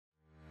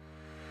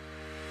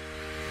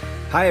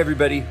Hi,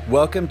 everybody.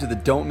 Welcome to the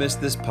Don't Miss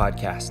This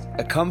podcast,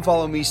 a Come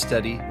Follow Me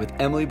study with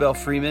Emily Bell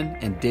Freeman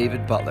and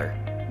David Butler.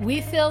 We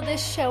fill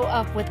this show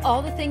up with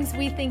all the things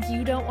we think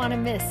you don't want to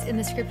miss in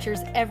the scriptures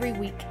every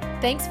week.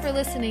 Thanks for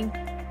listening.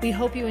 We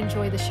hope you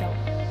enjoy the show.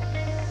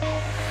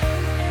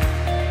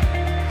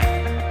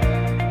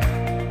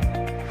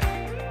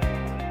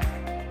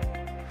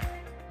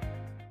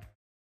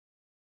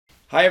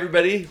 Hi,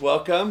 everybody.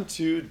 Welcome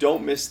to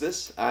Don't Miss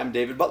This. I'm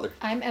David Butler.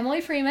 I'm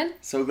Emily Freeman.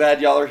 So glad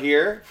y'all are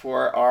here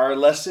for our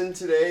lesson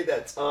today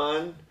that's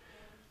on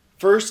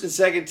 1st and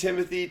 2nd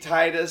Timothy,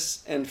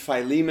 Titus, and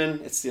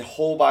Philemon. It's the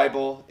whole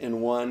Bible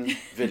in one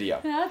video.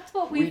 That's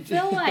what we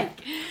feel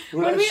like.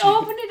 When we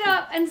opened it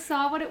up and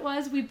saw what it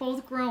was, we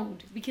both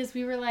groaned because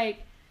we were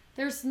like,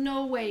 there's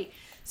no way.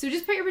 So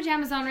just put your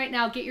pajamas on right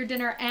now, get your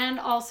dinner, and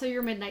also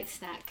your midnight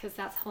snack, because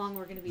that's how long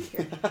we're going to be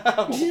here.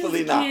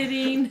 Hopefully not.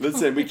 Kidding.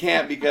 Listen, we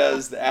can't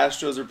because the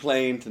Astros are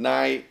playing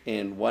tonight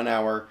in 1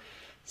 hour.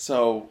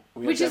 So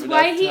we Which have is to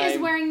have why enough he time. is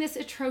wearing this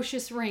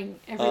atrocious ring,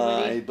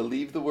 everybody. I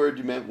believe the word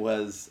you meant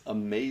was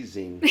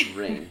amazing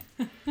ring.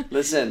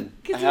 Listen,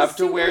 I 'Cause have he's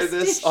to wear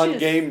this on superstitious.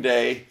 game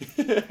day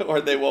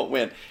or they won't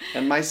win.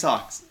 And my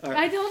socks.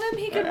 I told him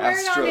he could Our wear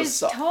it on Astros his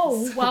socks.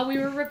 toe while we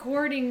were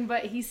recording,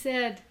 but he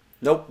said,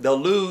 Nope, they'll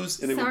lose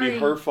and it would be Sorry.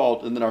 her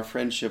fault and then our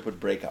friendship would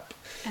break up.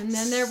 and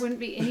then there wouldn't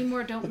be any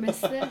more Don't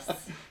Miss This.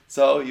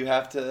 So you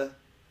have to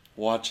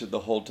watch it the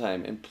whole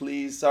time. And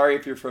please, sorry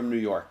if you're from New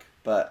York,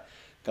 but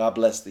God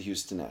bless the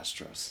Houston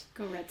Astros.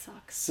 Go Red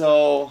Sox.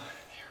 So,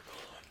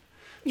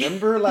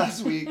 remember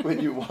last week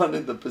when you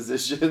wanted the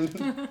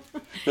position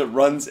that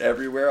runs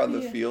everywhere on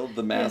the Yeah. field,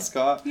 the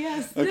mascot?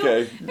 Yes.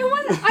 Okay. No,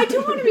 I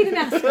do want to be the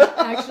mascot,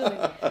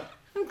 actually.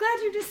 I'm glad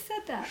you just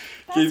said that.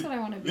 That's what I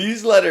want to be.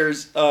 These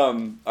letters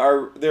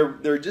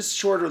they're just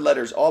shorter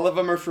letters. All of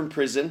them are from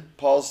prison.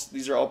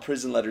 These are all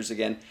prison letters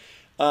again.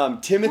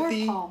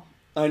 Timothy. Poor Paul.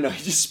 I know,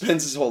 he just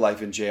spends his whole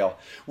life in jail,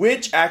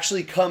 which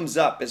actually comes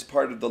up as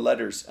part of the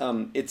letters.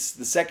 It's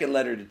the second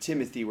letter to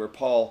Timothy where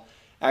Paul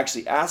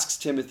actually asks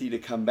Timothy to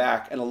come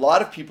back. And a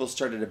lot of people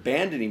started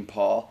abandoning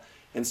Paul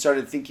and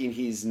started thinking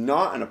he's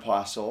not an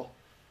apostle.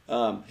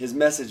 His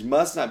message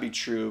must not be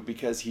true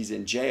because he's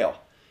in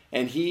jail.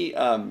 And he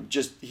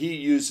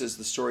uses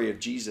the story of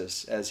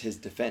Jesus as his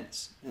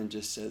defense and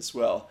just says,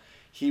 well,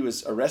 he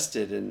was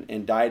arrested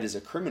and died as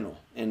a criminal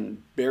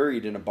and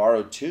buried in a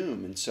borrowed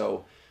tomb. And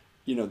so,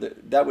 you know,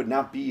 that would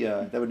not be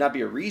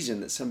a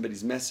reason that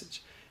somebody's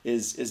message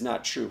is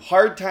not true.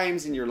 Hard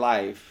times in your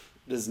life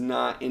does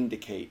not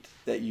indicate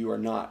that you are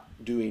not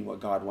doing what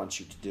God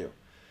wants you to do.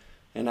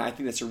 And I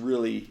think that's a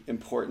really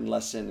important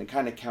lesson and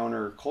kind of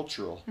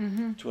countercultural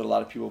to what a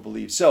lot of people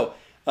believe. So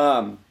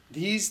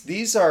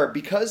these are,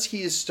 because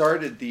he has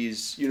started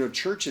these,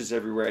 churches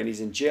everywhere and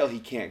he's in jail, he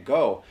can't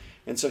go.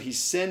 And so he's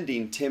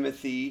sending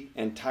Timothy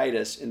and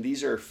Titus, and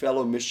these are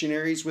fellow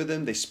missionaries with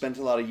him. They spent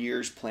a lot of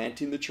years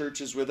planting the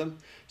churches with him,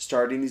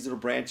 starting these little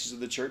branches of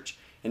the church.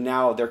 And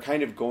now they're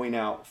kind of going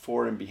out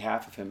for and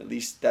behalf of him. At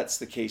least that's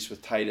the case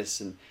with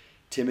Titus and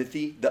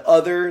Timothy. The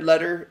other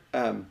letter,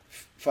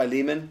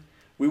 Philemon,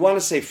 we want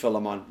to say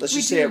Philemon. Let's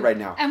just say it right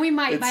now. And we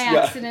might by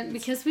Yeah. accident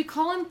because we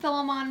call him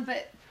Philemon,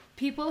 but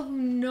people who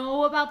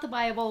know about the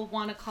Bible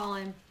want to call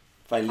him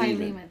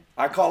Philemon.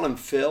 I call him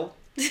Phil.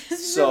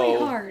 It's really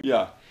hard.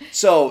 Yeah.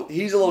 So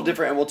he's a little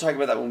different, and we'll talk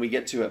about that when we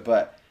get to it.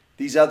 But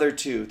these other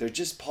two, they're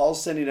just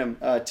Paul's sending them.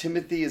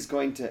 Timothy is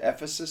going to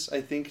Ephesus, I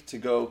think, to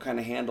go kind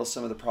of handle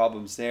some of the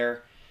problems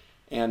there,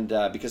 and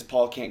because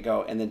Paul can't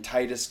go. And then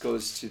Titus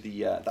goes to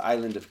the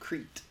island of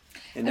Crete,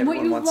 and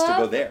everyone wants to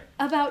go there.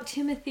 About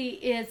Timothy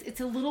is it's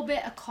a little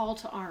bit a call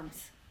to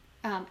arms,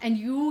 and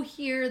you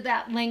hear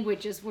that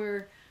language as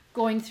we're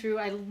going through.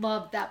 I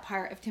love that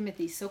part of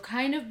Timothy. So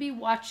kind of be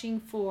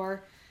watching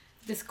for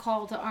this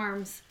call to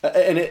arms.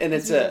 And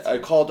it's a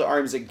call to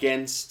arms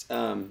against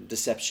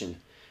deception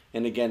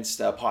and against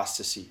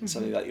apostasy and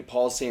something like that.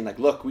 Paul's saying, like,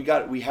 look,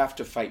 we have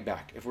to fight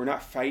back. If we're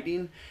not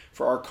fighting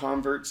for our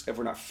converts, if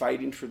we're not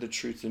fighting for the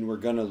truth, then we're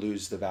going to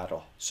lose the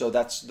battle. So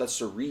that's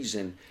the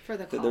reason For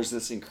the that call. there's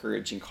this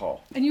encouraging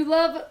call. And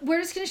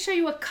we're just going to show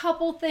you a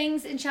couple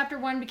things in chapter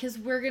 1 because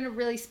we're going to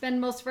really spend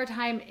most of our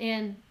time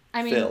in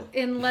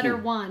letter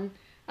 1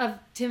 of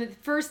Timothy,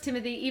 1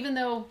 Timothy, even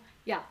though,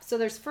 so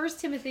there's 1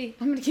 Timothy.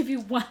 I'm going to give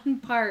you one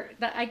part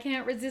that I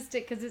can't resist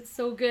it because it's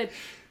so good.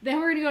 Then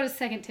we're going to go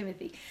to 2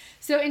 Timothy.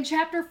 So in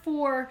chapter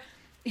 4,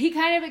 he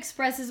kind of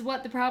expresses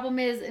what the problem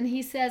is, and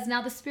he says,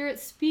 now the Spirit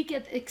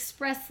speaketh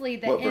expressly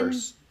that What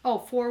verse?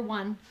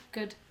 4:1.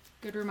 Good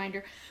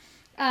reminder.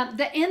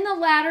 That in the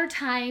latter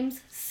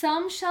times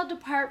some shall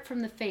depart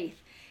from the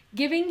faith,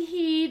 giving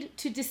heed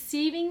to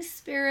deceiving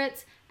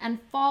spirits and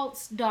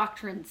false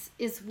doctrines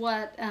is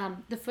what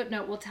the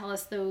footnote will tell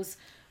us those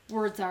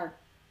words are.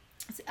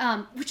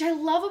 Which I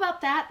love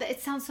about that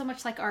it sounds so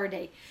much like our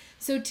day.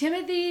 So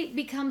Timothy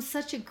becomes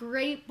such a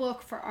great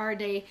book for our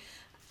day.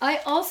 I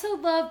also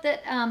love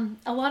that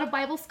a lot of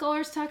Bible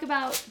scholars talk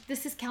about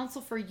this is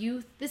counsel for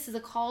youth. This is a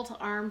call to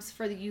arms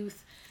for the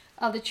youth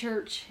of the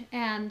church.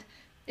 And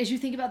as you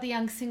think about the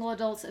young single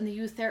adults and the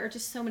youth, there are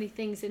just so many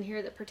things in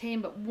here that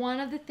pertain. But one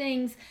of the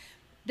things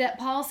that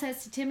Paul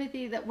says to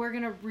Timothy that we're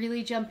going to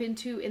really jump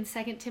into in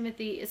 2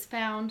 Timothy is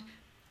found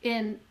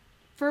in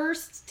 1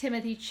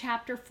 Timothy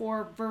chapter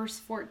 4, verse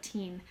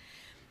 14.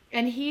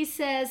 And he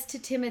says to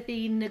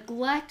Timothy,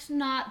 neglect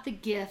not the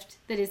gift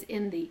that is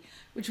in thee,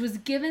 which was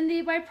given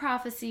thee by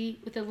prophecy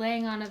with the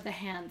laying on of the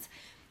hands.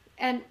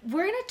 And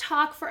we're going to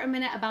talk for a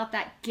minute about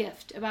that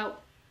gift,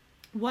 about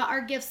what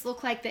our gifts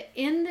look like, that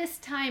in this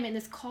time, in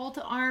this call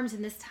to arms,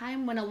 in this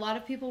time when a lot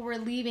of people were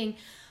leaving,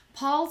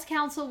 Paul's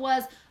counsel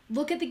was,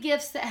 look at the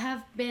gifts that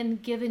have been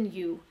given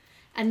you.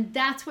 And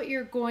that's what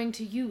you're going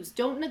to use.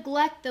 Don't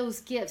neglect those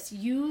gifts.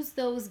 Use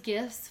those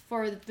gifts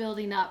for the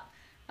building up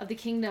of the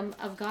kingdom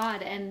of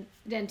God and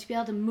then to be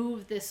able to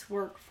move this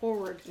work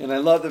forward. And I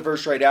love the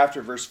verse right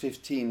after, verse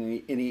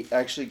 15, and he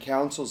actually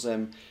counsels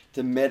them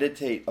to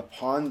meditate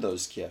upon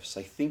those gifts.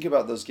 Like, think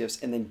about those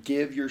gifts and then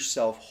give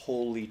yourself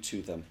wholly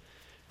to them,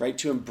 right?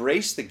 To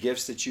embrace the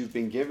gifts that you've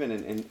been given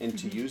and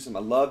to use them. I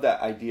love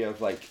that idea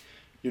of, like,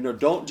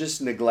 don't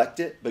just neglect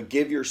it, but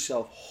give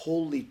yourself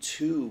wholly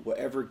to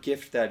whatever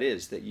gift that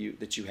is that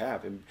you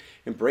have, and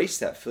embrace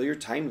that. Fill your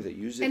time with it.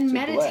 Use it and to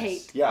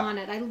meditate bless. on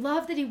it. I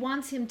love that he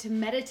wants him to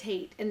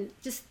meditate and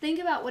just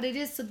think about what it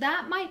is. So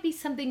that might be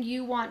something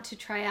you want to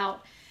try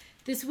out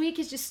this week,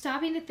 is just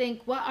stopping to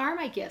think, what are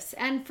my gifts?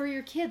 And for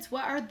your kids,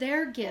 what are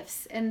their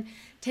gifts? And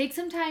take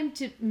some time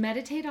to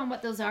meditate on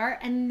what those are,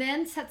 and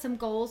then set some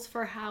goals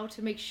for how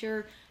to make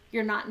sure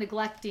you're not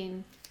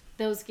neglecting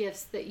those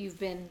gifts that you've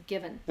been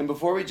given. And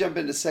before we jump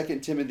into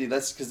 2 Timothy,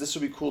 because this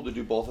will be cool to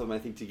do both of them, I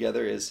think,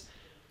 together, is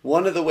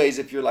one of the ways,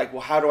 if you're like,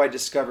 well, how do I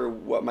discover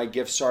what my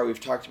gifts are? We've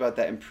talked about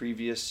that in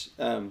previous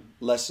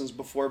lessons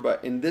before,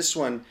 but in this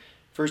one,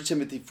 1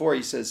 Timothy 4,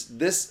 he says,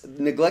 this,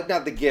 neglect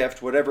not the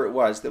gift, whatever it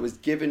was, that was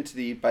given to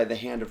thee by the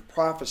hand of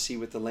prophecy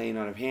with the laying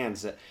on of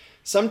hands. That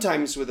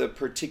sometimes with a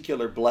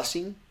particular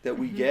blessing that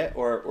we get,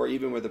 or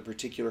even with a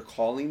particular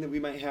calling that we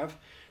might have,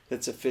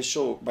 that's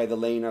official by the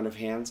laying on of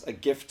hands, a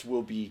gift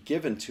will be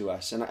given to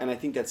us. And I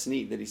think that's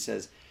neat that he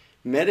says,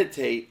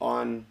 meditate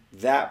on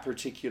that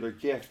particular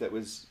gift that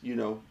was,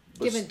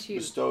 given to you,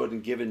 bestowed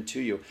and given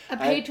to you. A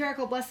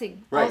patriarchal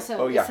blessing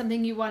also is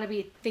something you want to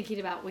be thinking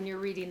about when you're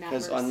reading that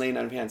verse. Because on laying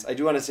on of hands. I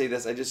do want to say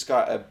this. I just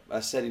got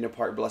a setting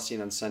apart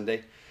blessing on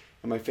Sunday.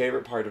 And my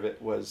favorite part of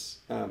it was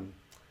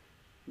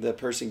the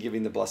person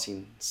giving the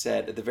blessing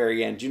said at the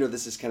very end,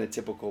 this is kind of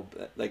typical,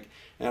 like,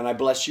 and I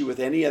bless you with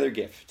any other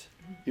gift,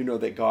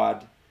 that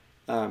God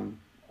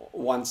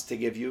wants to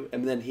give you.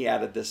 And then he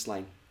added this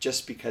line,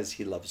 just because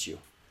he loves you.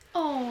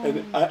 Oh, and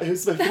it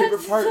was my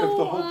favorite part of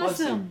the whole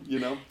awesome.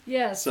 blessing,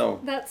 Yes, so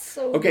that's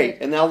so okay,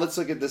 good. And now let's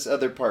look at this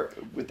other part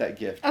with that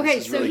gift. Okay,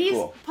 this is really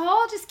cool.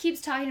 Paul just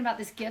keeps talking about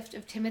this gift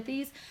of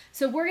Timothy's.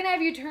 So we're going to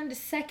have you turn to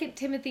 2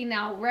 Timothy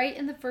now, right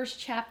in the first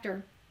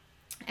chapter.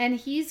 And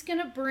he's going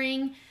to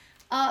bring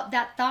up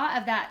that thought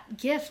of that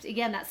gift,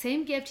 again, that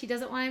same gift he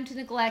doesn't want him to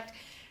neglect.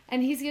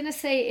 And he's going to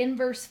say in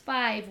verse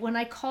 5, when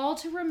I call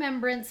to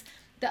remembrance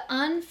the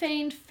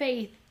unfeigned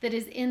faith that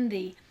is in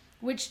thee,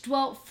 which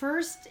dwelt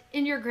first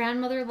in your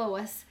grandmother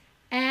Lois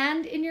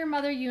and in your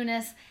mother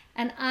Eunice,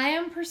 and I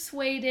am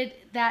persuaded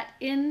that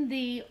in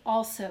thee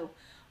also.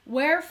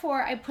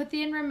 Wherefore I put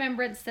thee in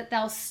remembrance that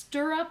thou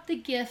stir up the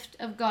gift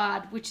of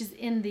God which is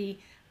in thee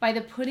by the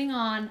putting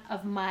on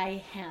of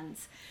my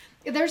hands.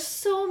 There's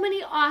so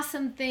many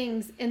awesome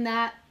things in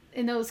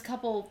those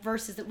couple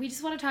verses that we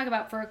just want to talk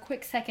about for a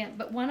quick second,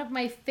 but one of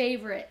my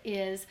favorite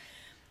is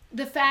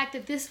the fact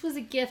that this was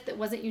a gift that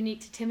wasn't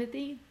unique to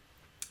Timothy,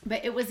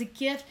 but it was a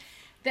gift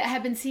that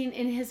had been seen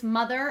in his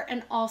mother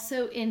and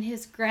also in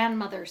his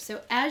grandmother.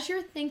 So as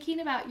you're thinking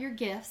about your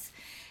gifts,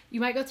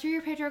 you might go through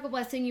your patriarchal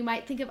blessing. You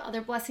might think of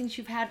other blessings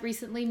you've had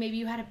recently. Maybe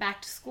you had a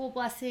back to school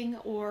blessing,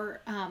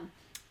 or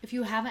if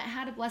you haven't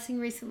had a blessing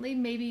recently,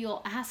 maybe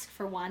you'll ask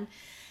for one.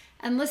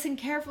 And listen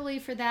carefully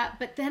for that.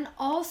 But then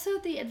also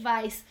the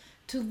advice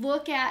to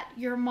look at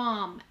your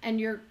mom and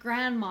your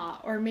grandma,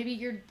 or maybe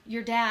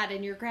your dad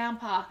and your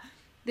grandpa,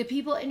 the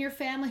people in your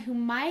family who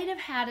might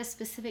have had a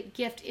specific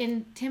gift.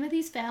 In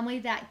Timothy's family,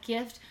 that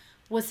gift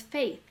was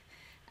faith.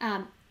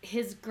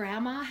 His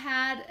grandma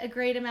had a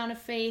great amount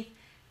of faith,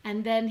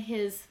 and then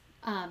his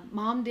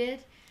mom did,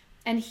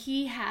 and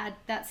he had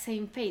that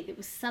same faith. It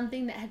was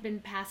something that had been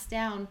passed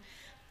down.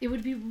 It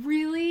would be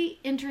really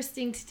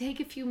interesting to take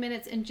a few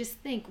minutes and just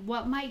think,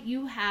 what might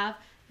you have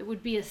that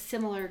would be a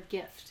similar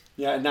gift?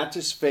 Yeah, and not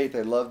just faith.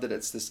 I love that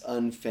it's this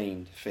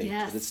unfeigned faith.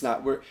 Yes. That it's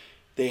not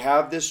they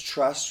have this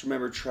trust.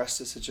 Remember,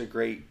 trust is such a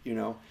great,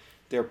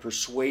 they're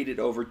persuaded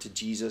over to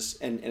Jesus,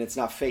 and it's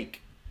not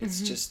fake. It's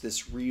just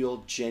this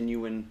real,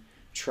 genuine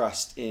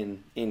trust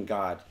in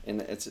God.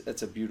 And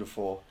it's a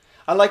beautiful.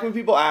 I like when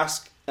people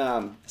ask,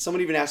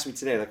 someone even asked me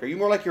today, like, are you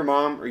more like your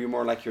mom or are you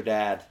more like your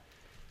dad?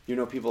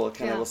 People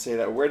kind of will say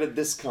that. Where did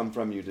this come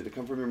from you? Did it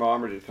come from your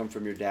mom or did it come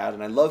from your dad?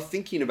 And I love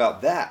thinking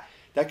about that.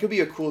 That could be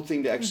a cool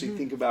thing to actually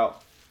think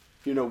about.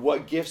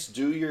 What gifts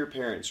do your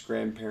parents,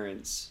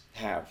 grandparents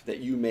have that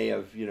you may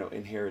have,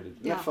 inherited?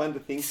 Isn't that fun to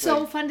think?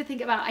 So fun to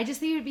think about. I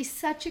just think it would be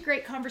such a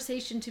great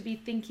conversation to be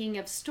thinking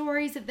of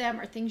stories of them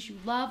or things you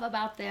love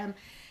about them,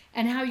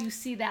 and how you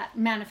see that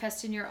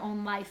manifest in your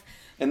own life.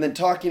 And then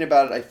talking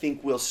about it, I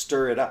think will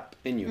stir it up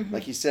in you.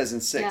 Like he says in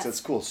 6, Yes. that's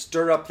cool.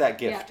 Stir up that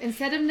gift. Yeah.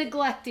 Instead of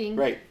neglecting,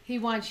 Right. he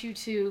wants you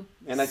to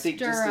And I think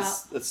stir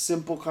just up. a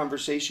simple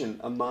conversation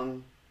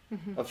among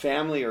a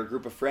family or a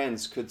group of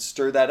friends could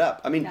stir that up.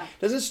 I mean, Yeah.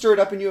 doesn't it stir it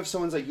up in you if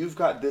someone's like, you've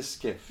got this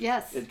gift?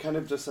 Yes. It kind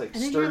of just like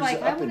And then stirs you're like,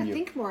 it I up in want to you.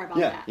 think more about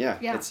Yeah, that.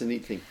 yeah, that's a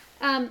neat thing.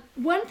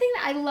 One thing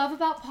that I love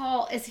about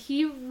Paul is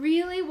he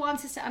really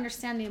wants us to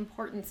understand the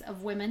importance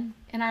of women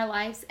in our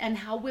lives and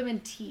how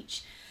women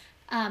teach.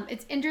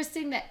 It's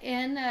interesting that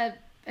in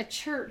a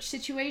church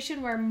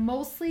situation where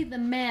mostly the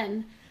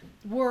men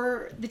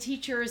were the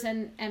teachers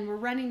and were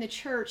running the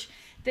church,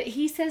 that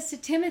he says to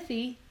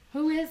Timothy,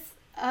 who is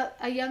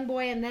a young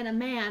boy and then a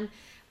man,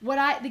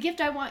 the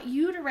gift I want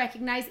you to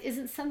recognize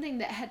isn't something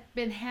that had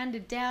been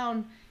handed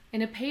down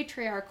in a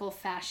patriarchal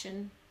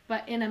fashion,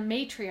 but in a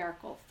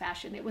matriarchal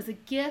fashion. It was a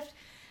gift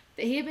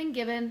that he had been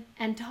given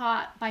and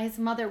taught by his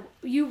mother.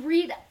 You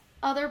read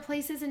other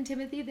places in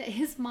Timothy that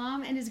his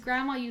mom and his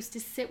grandma used to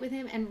sit with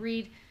him and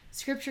read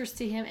scriptures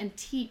to him and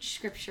teach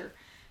scripture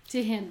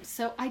to him.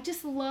 So I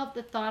just love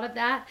the thought of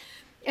that.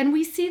 And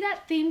we see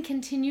that theme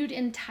continued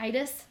in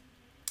Titus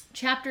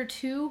chapter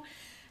 2.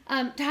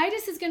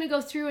 Titus is going to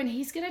go through and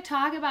he's going to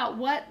talk about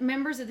what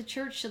members of the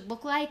church should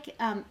look like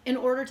in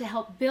order to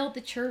help build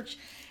the church.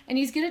 And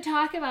he's going to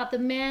talk about the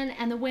men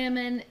and the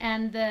women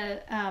and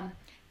the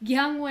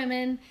young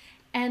women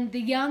and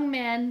the young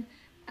men.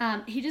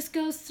 He just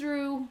goes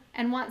through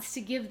and wants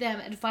to give them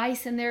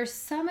advice. And there's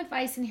some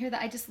advice in here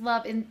that I just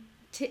love. In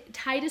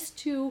Titus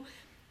 2,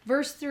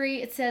 verse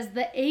 3, it says,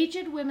 "The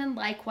aged women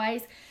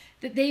likewise,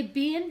 that they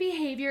be in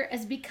behavior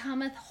as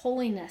becometh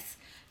holiness,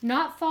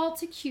 not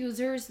false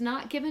accusers,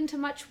 not given to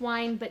much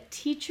wine, but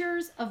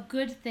teachers of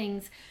good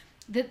things,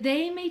 that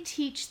they may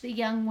teach the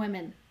young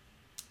women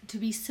to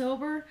be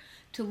sober,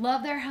 to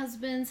love their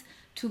husbands,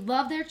 to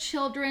love their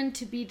children,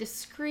 to be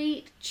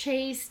discreet,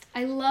 chaste."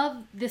 I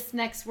love this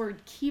next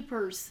word,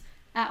 keepers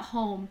at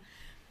home,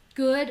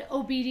 good,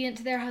 obedient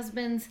to their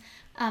husbands.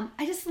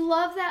 I just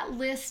love that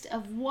list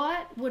of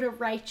what would a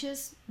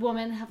righteous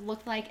woman have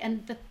looked like,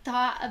 and the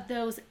thought of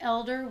those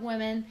elder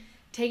women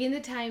taking the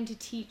time to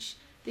teach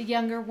the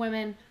younger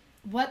women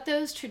what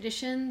those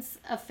traditions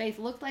of faith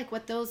looked like,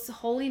 what those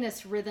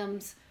holiness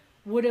rhythms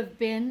would have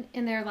been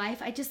in their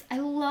life. I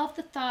love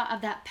the thought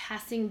of that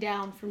passing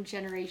down from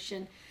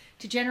generation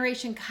to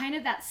generation, kind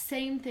of that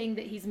same thing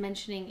that he's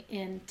mentioning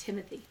in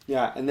Timothy.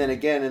 Yeah, and then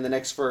again in the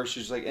next verse,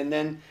 he's like, and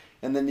then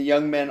the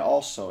young men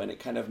also, and it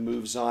kind of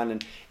moves on,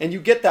 and you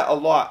get that a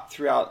lot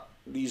throughout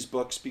these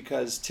books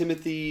because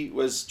Timothy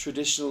was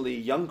traditionally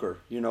younger.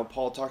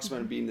 Paul talks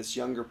about him being this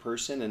younger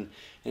person,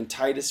 and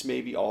Titus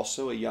maybe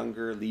also a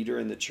younger leader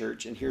in the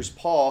church. And here's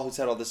Paul, who's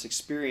had all this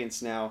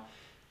experience now,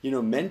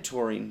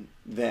 mentoring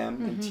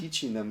them and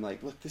teaching them,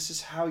 like, look, this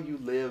is how you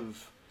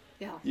live.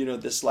 Yeah.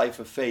 This life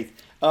of faith.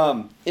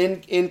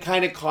 In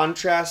kind of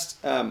contrast,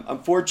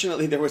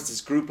 unfortunately, there was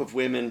this group of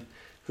women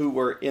who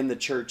were in the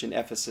church in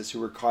Ephesus who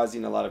were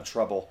causing a lot of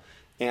trouble.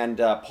 And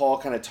Paul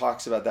kind of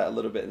talks about that a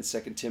little bit in 2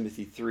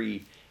 Timothy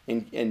 3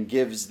 and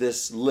gives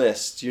this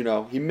list.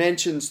 He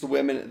mentions the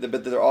women,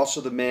 but there are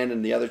also the men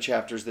in the other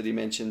chapters that he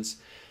mentions.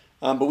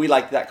 But we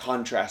like that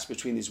contrast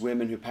between these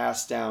women who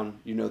pass down,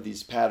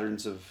 these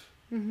patterns of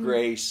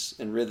grace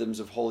and rhythms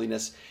of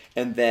holiness,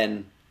 and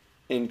then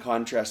in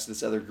contrast to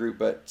this other group.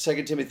 But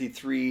 2 Timothy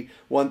 3,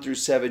 1 through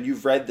 7,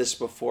 you've read this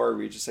before,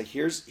 where you're just like,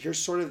 here's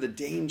sort of the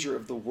danger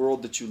of the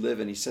world that you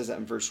live in. He says that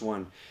in verse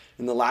 1.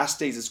 In the last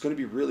days, it's going to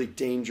be really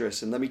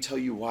dangerous. And let me tell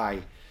you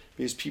why.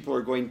 Because people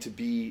are going to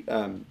be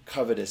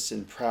covetous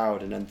and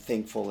proud and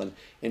unthankful. And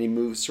he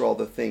moves through all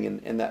the thing.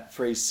 And that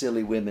phrase,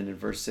 silly women, in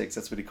verse 6,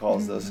 that's what he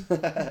calls those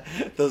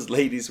those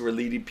ladies who are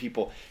leading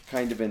people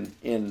kind of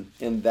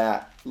in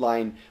that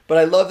line. But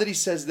I love that he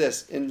says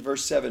this in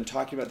verse 7,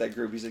 talking about that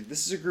group. He's like,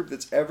 this is a group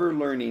that's ever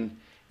learning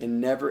and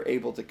never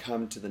able to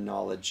come to the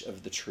knowledge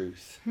of the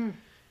truth.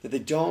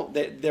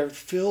 That they're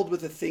filled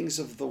with the things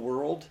of the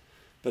world,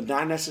 but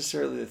not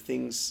necessarily the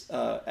things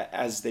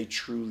as they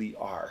truly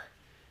are.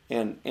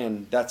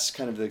 And that's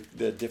kind of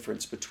the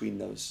difference between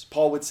those.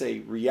 Paul would say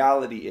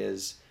reality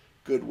is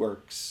good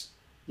works,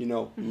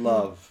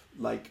 love,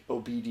 like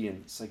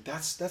obedience. Like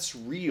that's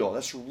real.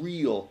 That's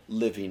real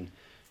living,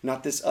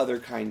 not this other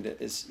kind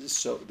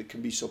that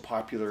can be so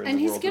popular in the world around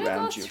you. And he's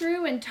going to go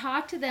through and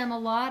talk to them a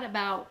lot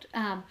about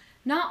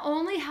not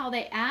only how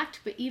they act,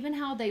 but even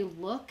how they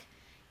look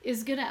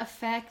is going to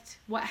affect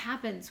what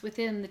happens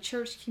within the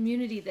church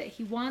community, that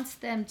he wants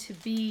them to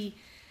be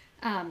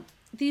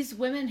these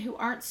women who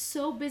aren't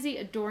so busy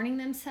adorning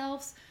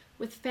themselves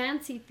with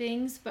fancy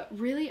things, but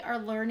really are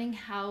learning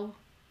how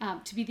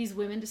to be these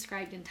women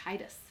described in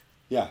Titus.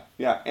 Yeah.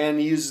 And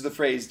he uses the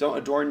phrase, don't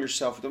adorn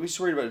yourself. Don't be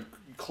so worried about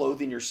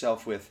clothing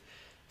yourself with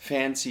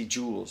fancy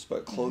jewels,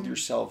 but clothe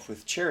yourself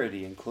with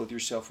charity and clothe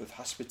yourself with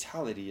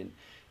hospitality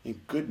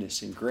and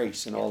goodness and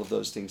grace and all of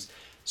those things.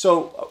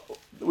 So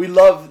we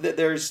love that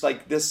there's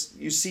like this,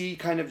 you see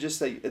kind of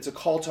just like, it's a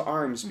call to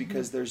arms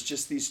because there's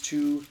just these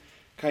two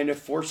kind of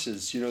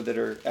forces, that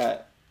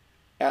are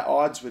at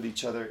odds with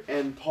each other.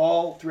 And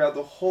Paul, throughout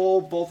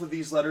both of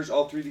these letters,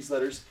 all three of these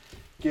letters,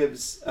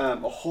 gives a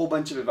whole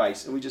bunch of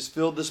advice. And we just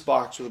filled this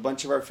box with a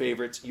bunch of our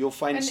favorites. You'll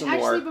find some more.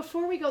 And actually,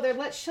 before we go there,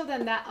 let's show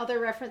them that other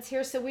reference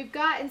here. So we've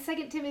got in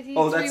 2 Timothy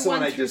 3, that's the 1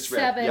 one I through just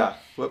 7. read. Yeah.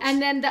 Whoops.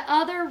 And then the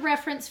other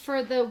reference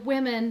for the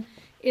women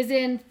is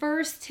in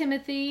 1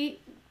 Timothy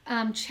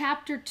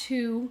chapter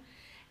 2.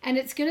 And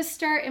it's going to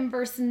start in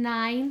verse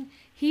 9.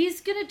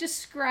 He's going to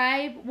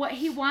describe what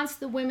he wants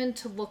the women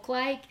to look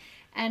like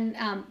and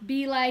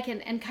be like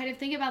and kind of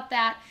think about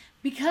that.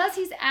 Because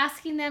he's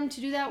asking them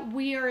to do that,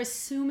 we are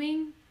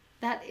assuming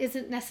that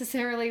isn't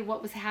necessarily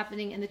what was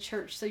happening in the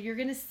church. So you're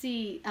going to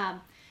see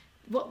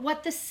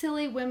what the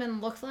silly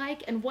women looked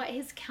like and what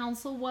his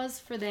counsel was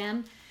for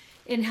them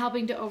in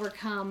helping to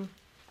overcome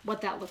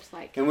what that looks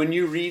like. And when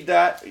you read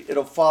that,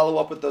 it'll follow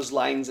up with those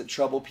lines that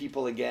trouble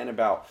people again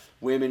about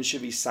women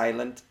should be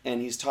silent.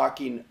 And he's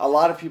talking, a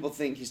lot of people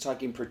think he's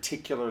talking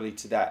particularly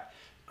to that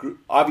group.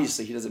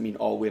 Obviously, he doesn't mean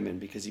all women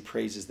because he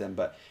praises them.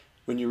 But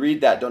when you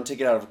read that, don't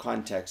take it out of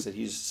context that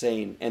he's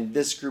saying, and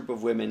this group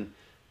of women,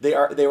 they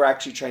were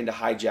actually trying to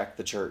hijack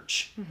the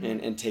church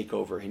and take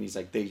over. And he's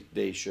like,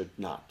 they should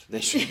not.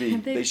 They should be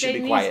they should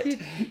be quiet.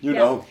 You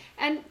know.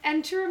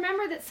 And to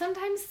remember that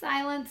sometimes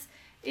silence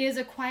is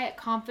a quiet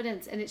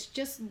confidence, and it's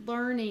just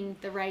learning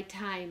the right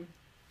time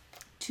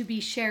to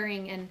be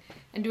sharing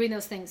and doing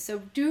those things.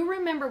 So do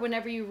remember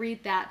whenever you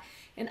read that.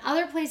 In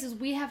other places,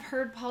 we have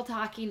heard Paul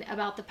talking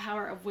about the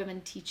power of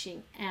women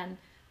teaching and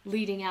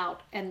leading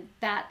out, and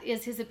that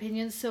is his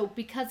opinion. So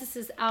because this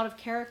is out of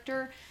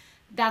character,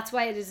 that's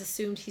why it is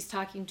assumed he's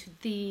talking to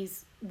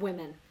these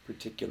women.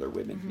 Particular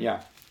women,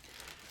 yeah.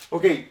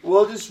 Okay,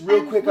 well, just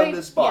real quick on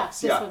this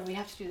box. Yeah, this one. We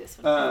have to do this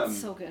one.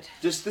 It's so good.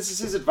 Just this is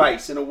his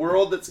advice. In a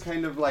world that's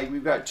kind of like,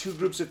 we've got two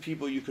groups of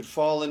people, you could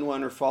fall in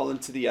one or fall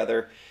into the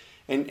other.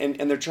 And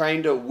they're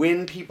trying to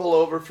win people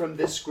over from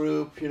this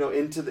group,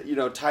 into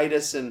the,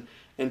 Titus and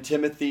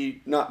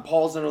Timothy.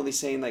 Paul's not only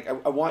saying, like,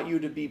 I want you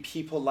to be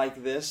people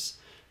like this,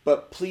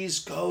 but please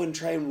go and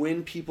try and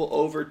win people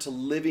over to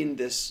living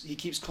this. He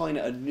keeps calling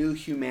it a new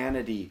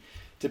humanity,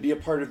 to be a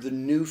part of the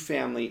new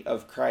family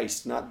of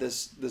Christ, not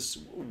this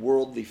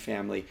worldly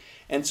family.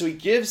 And so he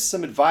gives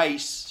some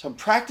advice, some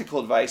practical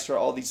advice for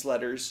all these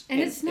letters,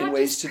 and it's not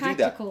ways just to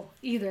practical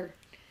do that. Either.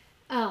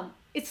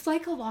 It's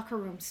like a locker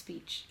room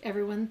speech.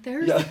 Everyone,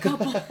 there's a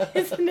couple,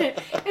 isn't it?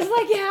 It's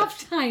like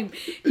halftime.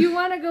 You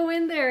want to go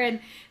in there and,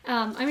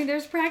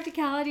 there's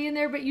practicality in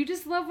there, but you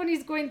just love when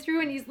he's going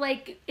through and he's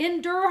like,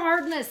 endure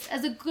hardness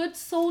as a good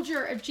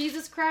soldier of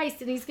Jesus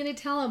Christ. And he's going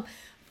to tell him,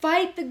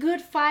 fight the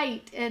good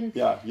fight. And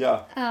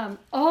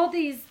all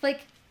these,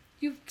 like,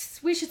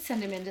 we should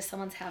send him into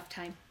someone's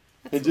halftime.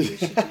 That's what we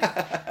should do.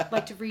 I'd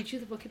like to read you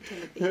the book of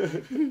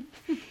Timothy.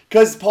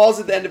 Because Paul's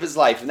at the end of his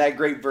life, and that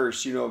great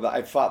verse,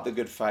 I've fought the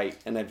good fight,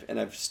 and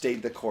I've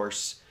stayed the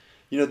course.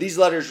 These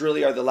letters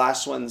really are the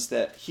last ones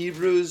that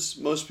Hebrews,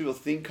 most people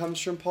think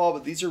comes from Paul,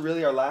 but these are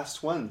really our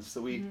last ones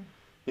that we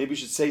maybe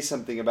should say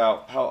something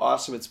about how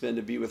awesome it's been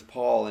to be with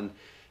Paul and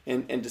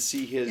to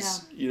see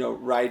his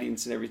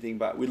writings and everything.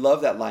 But we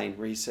love that line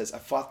where he says, I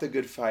fought the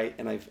good fight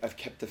and I've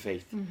kept the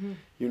faith. And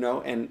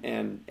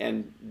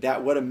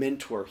that, what a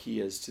mentor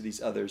he is to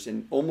these others,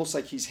 and almost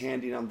like he's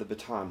handing on the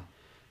baton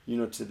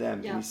to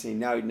them. And he's saying,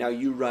 now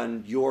you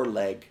run your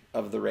leg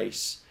of the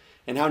race.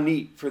 And how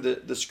neat for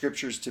the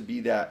scriptures to be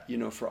that,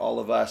 for all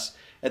of us.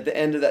 At the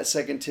end of that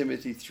 2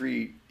 Timothy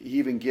 3, he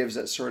even gives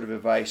that sort of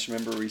advice.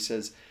 Remember where he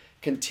says,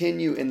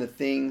 continue in the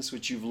things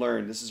which you've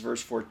learned. This is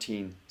verse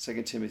 14,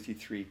 2 Timothy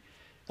 3.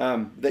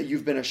 That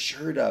you've been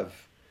assured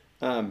of.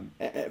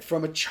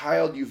 From a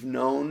child you've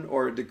known,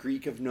 or the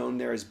Greek of known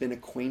there has been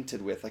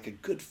acquainted with, like a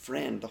good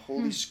friend, the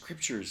Holy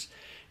Scriptures.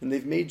 And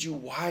they've made you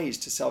wise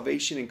to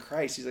salvation in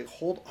Christ. He's like,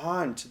 hold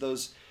on to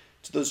those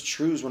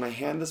truths. When I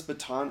hand this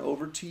baton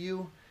over to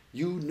you,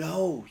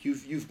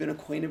 you've been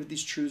acquainted with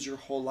these truths your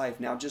whole life.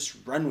 Now just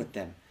run with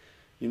them,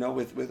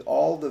 with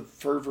all the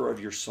fervor of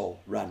your soul.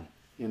 Run.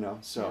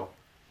 So.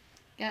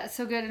 Yeah, it's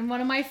so good. And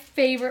one of my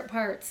favorite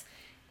parts,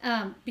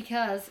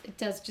 because it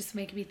does just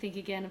make me think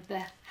again of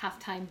the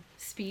halftime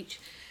speech.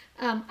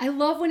 I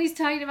love when he's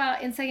talking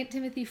about in 2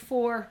 Timothy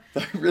 4.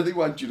 I really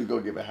want you to go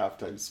give a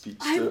halftime speech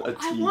to a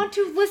team. I want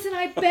to. Listen,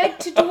 I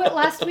begged to do it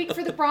last week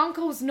for the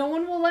Broncos. No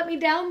one will let me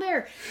down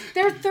there.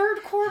 Their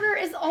third quarter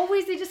is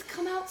always, they just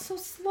come out so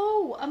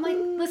slow. I'm like,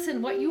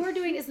 listen, what you are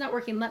doing is not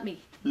working. Let me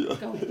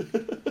go.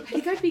 I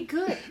think I'd be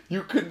good.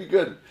 You could be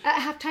good.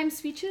 At halftime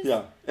speeches?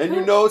 Yeah.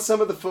 And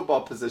some of the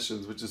football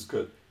positions, which is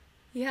good.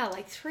 Yeah,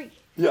 like 3.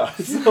 Yeah.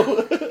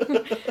 So.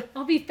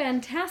 I'll be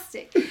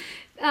fantastic.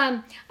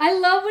 I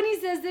love when he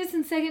says this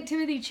in 2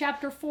 Timothy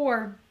chapter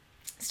 4,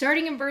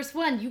 starting in verse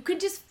 1. You could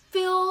just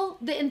feel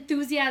the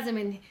enthusiasm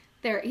in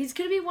there. He's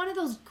going to be one of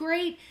those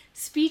great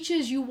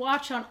speeches you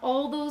watch on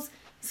all those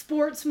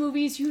sports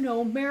movies,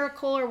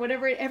 Miracle or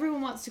whatever.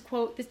 Everyone wants to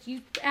quote this.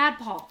 You add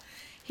Paul.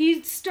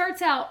 He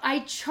starts out, I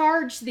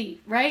charge thee,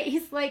 right?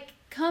 He's like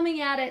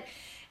coming at it.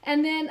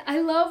 And then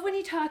I love when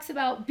he talks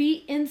about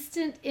be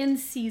instant in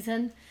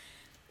season.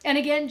 And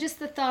again, just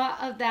the thought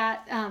of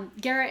that,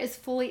 Garrett is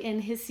fully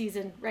in his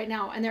season right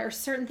now, and there are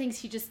certain things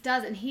he just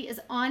does, and he is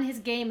on his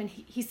game, and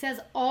he says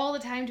all the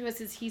time to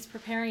us as he's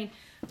preparing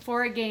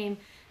for a game,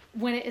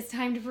 when it is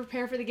time to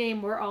prepare for the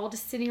game, we're all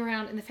just sitting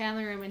around in the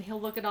family room, and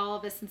he'll look at all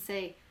of us and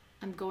say,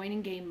 I'm going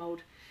in game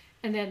mode.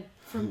 And then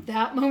from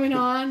that moment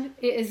on,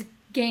 it is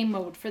game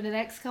mode for the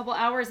next couple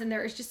hours, and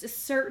there is just a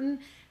certain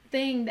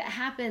thing that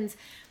happens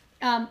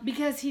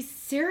because he's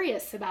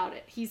serious about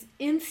it. He's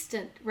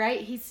instant,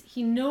 right?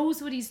 He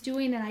knows what he's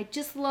doing, and I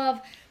just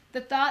love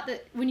the thought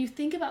that when you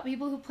think about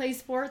people who play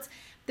sports,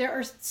 there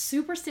are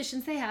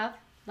superstitions they have,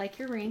 like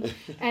your ring,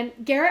 and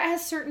Garrett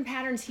has certain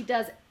patterns he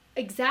does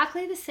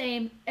exactly the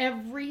same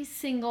every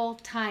single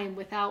time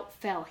without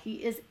fail. He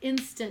is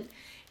instant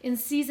in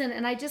season,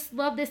 and I just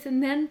love this.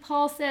 And then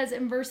Paul says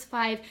in verse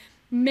 5,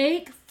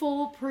 make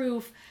full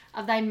proof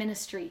of thy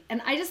ministry.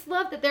 And I just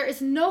love that there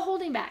is no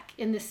holding back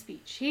in this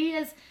speech. He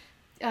is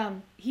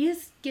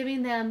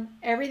giving them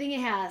everything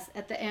he has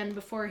at the end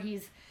before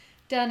he's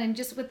done, and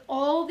just with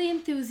all the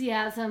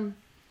enthusiasm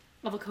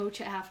of a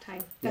coach at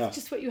halftime. That's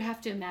just what you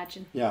have to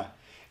imagine. Yeah.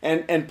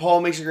 And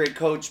Paul makes a great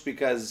coach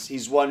because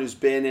he's one who's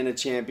been in a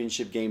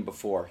championship game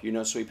before,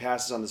 so he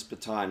passes on this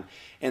baton.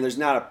 And there's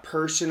not a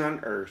person on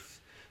earth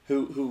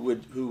who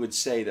would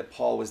say that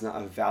Paul was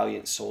not a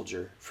valiant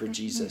soldier for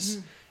Jesus.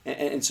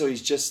 And so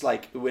he's just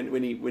like,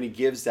 when he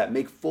gives that,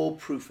 make full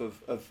proof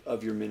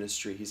of your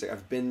ministry. He's like,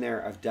 I've been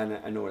there, I've done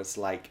it, I know what it's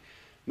like.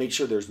 Make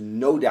sure there's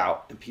no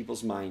doubt in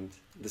people's mind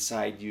the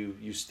side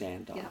you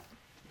stand on. Yeah.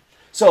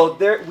 So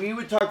we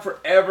would talk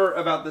forever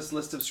about this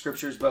list of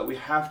scriptures, but we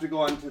have to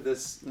go on to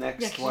this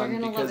next one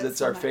because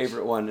it's our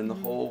favorite one in the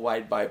whole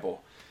wide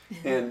Bible.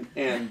 And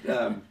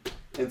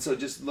so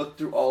just look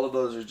through all of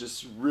those. Are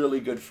just really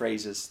good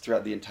phrases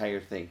throughout the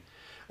entire thing.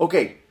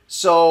 Okay,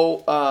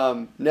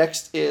 so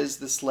next is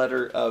this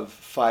letter of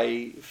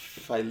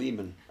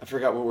Philemon. I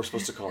forgot what we're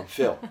supposed to call him.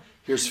 Phil.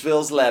 Here's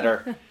Phil's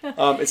letter.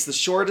 It's the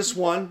shortest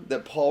one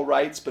that Paul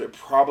writes, but it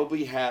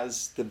probably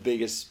has the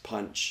biggest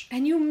punch.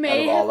 And you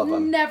may have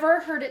never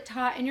heard it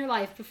taught in your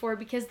life before,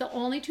 because the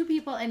only two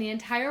people in the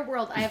entire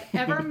world I have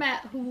ever met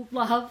who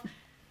love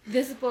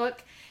this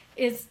book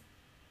is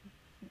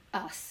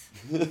us.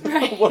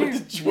 Right? What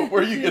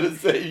were you going to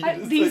say?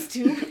 These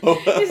two.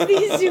 It's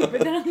these two.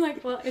 But then I'm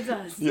like, well, it's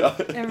us. Yeah.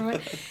 Everyone.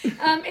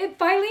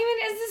 Philemon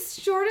is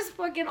the shortest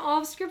book in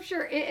all of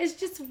Scripture. It is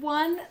just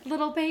one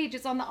little page.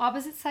 It's on the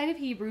opposite side of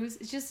Hebrews.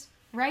 It's just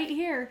right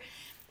here.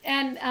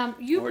 And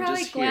you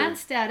probably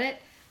glanced at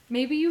it.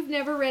 Maybe you've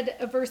never read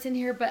a verse in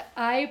here, but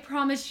I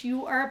promise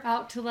you are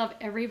about to love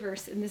every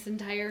verse in this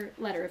entire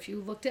letter. If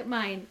you looked at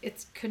mine,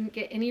 it couldn't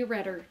get any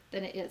redder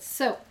than it is.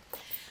 So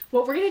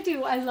what we're going to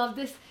do, I love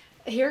this.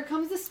 Here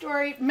comes the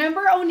story.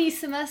 Remember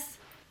Onesimus,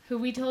 who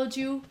we told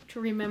you to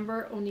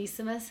remember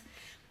Onesimus?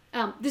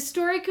 The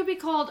story could be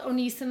called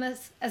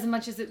Onesimus as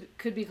much as it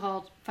could be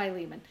called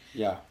Philemon.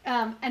 Yeah.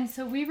 And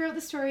so we wrote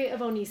the story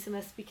of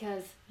Onesimus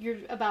because you're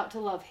about to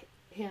love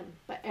him,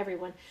 but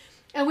everyone.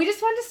 And we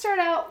just wanted to start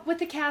out with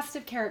the cast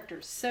of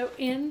characters. So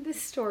in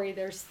this story,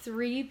 there's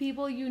 3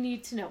 people you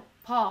need to know.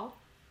 Paul,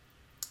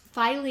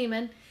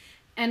 Philemon,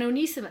 and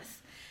Onesimus.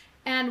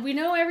 And we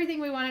know everything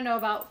we want to know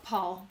about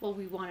Paul. Well,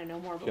 we want to know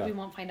more, but we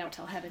won't find out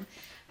till heaven.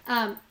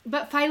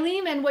 But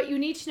Philemon, what you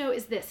need to know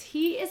is this.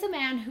 He is a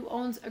man who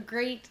owns a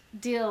great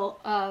deal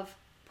of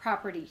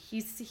property.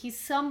 He's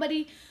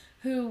somebody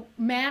who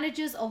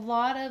manages a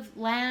lot of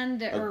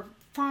land or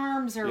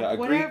farms or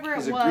whatever it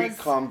was. He's a Greek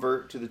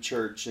convert to the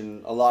church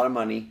and a lot of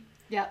money.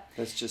 Yep.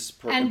 That's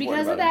just and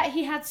because of that,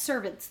 he had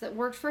servants that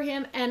worked for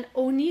him, and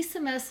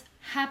Onesimus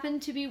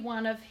happened to be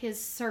one of his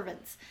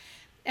servants.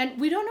 And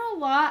we don't know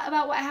a lot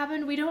about what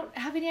happened. We don't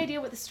have any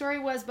idea what the story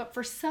was, but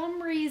for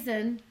some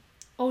reason,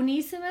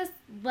 Onesimus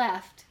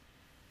left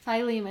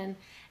Philemon.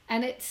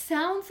 And it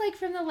sounds like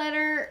from the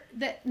letter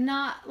that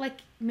not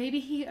like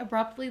maybe he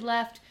abruptly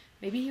left,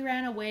 maybe he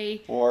ran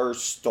away. Or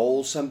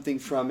stole something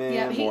from him.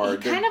 Yeah, he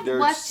kind of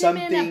left him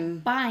in a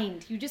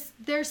bind.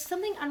 There's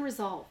something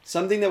unresolved.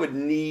 Something that would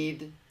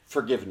need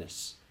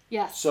forgiveness.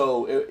 Yes.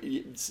 So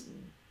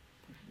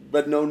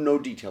but no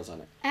details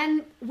on it.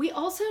 And we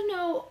also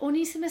know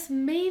Onesimus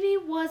maybe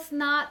was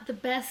not the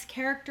best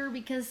character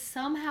because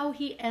somehow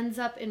he ends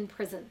up in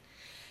prison.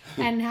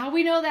 And how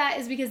we know that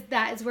is because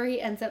that is where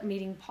he ends up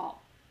meeting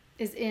Paul,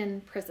 is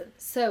in prison.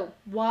 So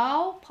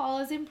while Paul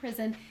is in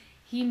prison,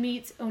 he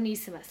meets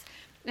Onesimus.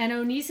 And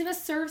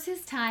Onesimus serves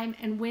his time,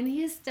 and when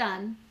he is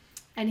done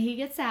and he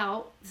gets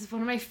out, this is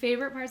one of my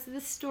favorite parts of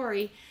this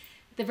story,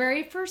 the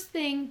very first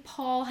thing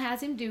Paul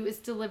has him do is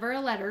deliver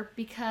a letter,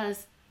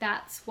 because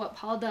that's what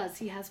Paul does.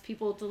 He has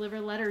people deliver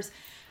letters.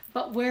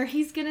 But where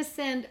he's going to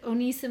send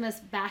Onesimus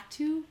back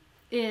to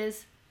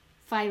is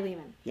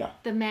Philemon,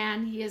 the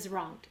man he has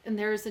wronged. And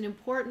there's an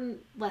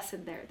important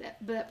lesson there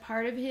that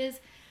part of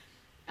his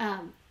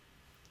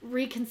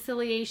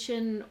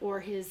reconciliation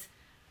or his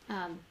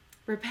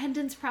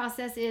repentance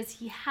process is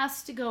he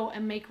has to go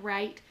and make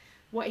right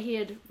what he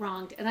had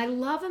wronged. And I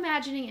love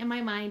imagining in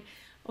my mind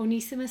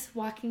Onesimus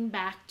walking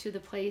back to the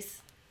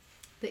place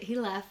that he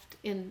left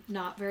in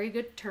not very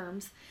good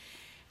terms.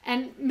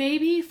 And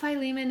maybe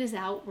Philemon is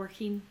out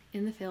working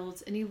in the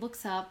fields and he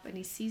looks up and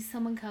he sees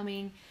someone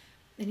coming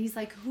and he's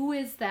like, who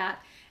is that?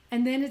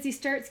 And then as he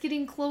starts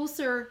getting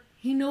closer,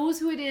 he knows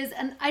who it is.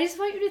 And I just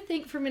want you to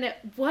think for a minute,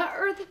 what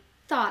are the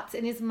thoughts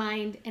in his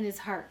mind and his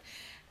heart?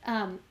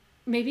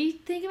 Maybe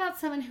think about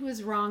someone who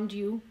has wronged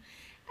you.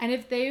 And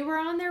if they were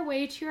on their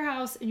way to your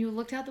house and you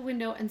looked out the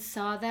window and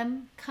saw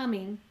them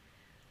coming,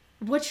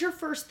 what's your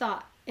first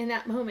thought in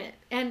that moment?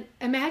 And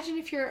imagine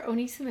if you're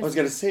Onesimus. I was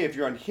going to say, if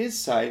you're on his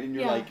side and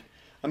you're Yeah. like,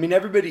 I mean,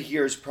 everybody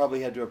here has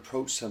probably had to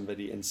approach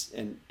somebody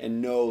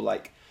and know,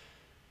 like,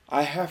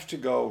 I have to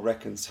go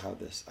reconcile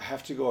this. I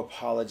have to go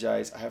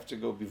apologize. I have to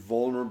go be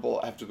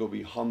vulnerable. I have to go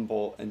be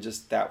humble. And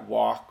just that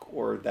walk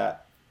or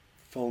that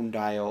phone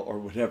dial or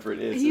whatever it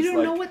is. And you don't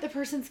like, know what the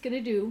person's going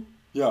to do.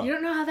 Yeah. You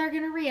don't know how they're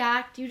going to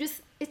react.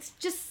 It's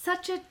just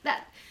such a,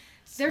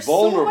 there's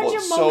Vulnerable. so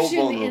It's much so emotion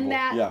in vulnerable.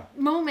 that Yeah.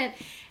 moment.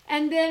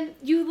 And then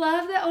you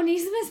love that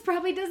Onesimus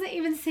probably doesn't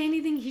even say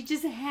anything. He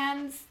just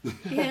hands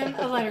him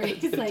a letter.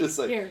 He's like, Just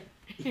like, here,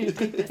 take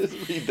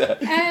this. read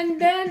that. And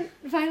then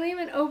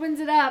Philemon opens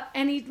it up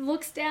and he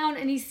looks down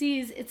and he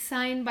sees it's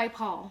signed by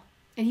Paul.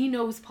 And he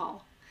knows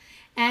Paul.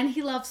 And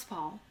he loves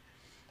Paul.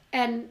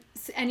 And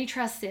he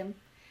trusts him.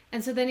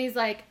 And so then he's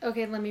like,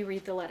 okay, let me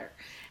read the letter.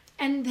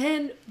 And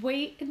then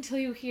wait until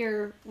you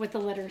hear what the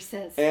letter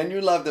says. And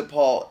you love that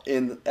Paul,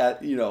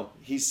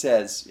 he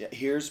says,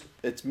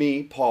 it's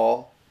me,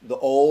 Paul, the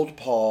old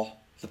Paul,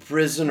 the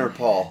prisoner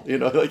Paul.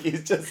 Like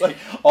he's just like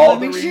all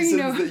the Make sure reasons you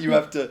know. that you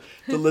have to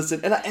listen.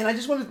 And I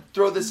just want to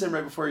throw this in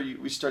right before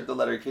we start the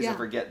letter in case I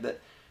forget that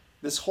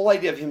this whole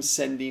idea of him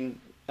sending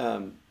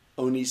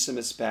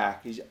Onesimus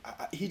back,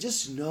 he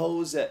just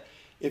knows that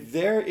if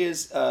there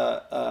is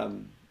a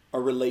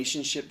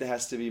relationship that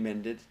has to be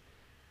mended,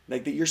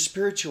 like that your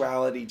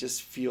spirituality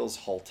just feels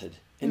halted.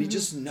 And he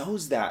just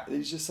knows that.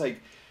 He's just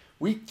like,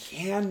 we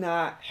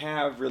cannot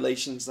have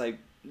relationships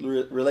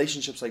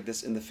like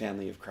this in the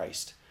family of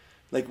Christ.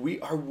 Like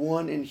we are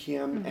one in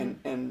him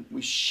and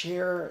we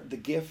share the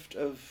gift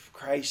of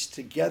Christ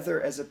together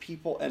as a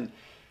people. And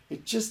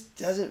it just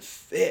doesn't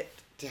fit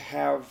to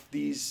have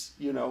these,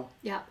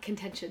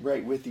 contention.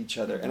 Right, with each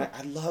other. And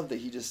I love that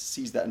he just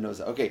sees that and knows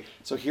that. Okay,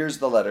 so here's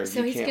the letter.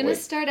 So he's going to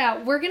start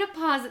out. We're going to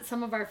pause at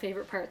some of our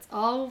favorite parts.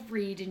 I'll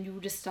read and you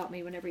just stop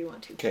me whenever you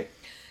want to. Okay.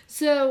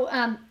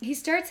 So he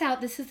starts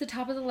out, this is the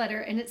top of the letter,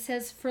 and it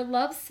says, for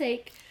love's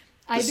sake,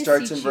 I beseech you.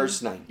 It starts in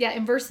verse 9. Yeah,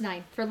 in verse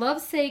 9. For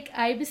love's sake,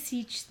 I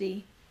beseech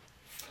thee,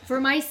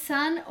 for my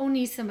son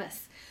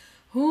Onesimus,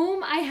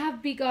 whom I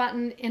have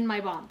begotten in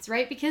my bonds,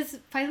 right? Because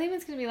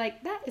Philemon's going to be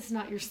like, that is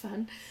not your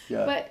son.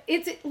 Yeah. But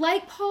it's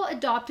like Paul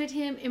adopted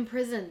him in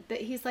prison,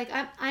 that he's like,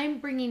 I'm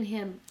bringing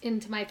him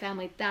into my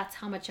family. That's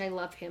how much I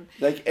love him.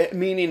 Like,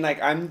 meaning like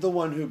I'm the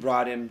one who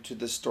brought him to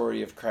the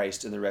story of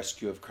Christ and the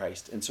rescue of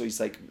Christ. And so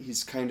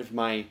he's kind of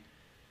my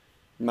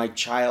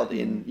child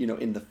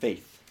in the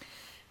faith.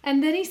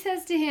 And then he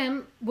says to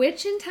him,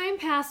 which in time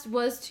past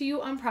was to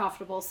you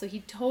unprofitable. So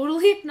he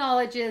totally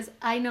acknowledges,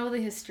 I know the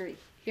history.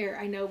 Here,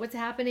 I know what's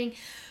happening.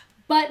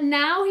 But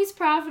now he's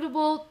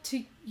profitable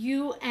to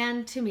you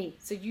and to me.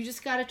 So you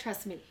just got to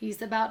trust me.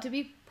 He's about to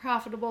be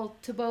profitable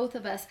to both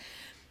of us.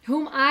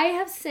 Whom I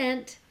have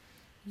sent,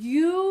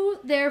 you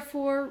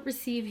therefore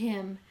receive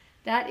him.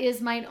 That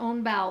is mine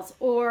own bowels,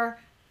 or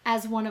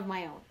as one of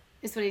my own,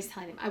 is what he's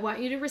telling him. I want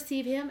you to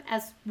receive him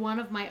as one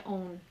of my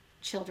own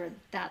children.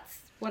 That's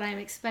what I'm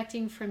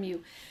expecting from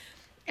you.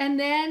 And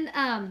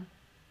then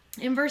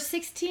in verse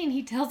 16,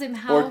 he tells him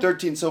how... Or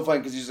 13, so fun,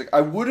 because he's like,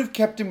 I would have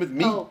kept him with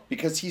me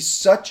because he's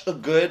such a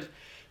good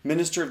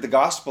minister of the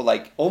gospel.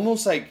 Like,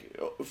 almost like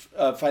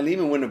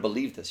Philemon wouldn't have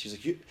believed this. He's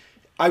like,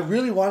 I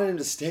really wanted him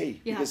to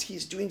stay because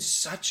he's doing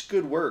such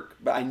good work.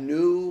 But I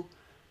knew...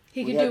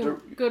 He could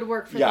do good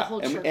work for the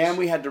whole church. And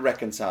we had to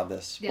reconcile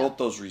this. Yeah. Both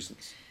those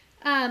reasons.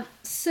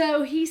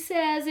 So he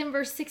says in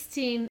verse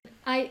 16,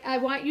 I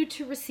want you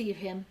to receive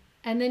him.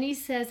 And then he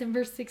says in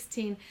verse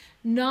 16,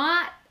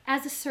 not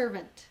as a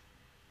servant,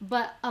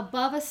 but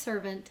above a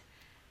servant,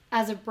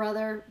 as a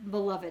brother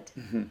beloved.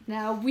 Mm-hmm.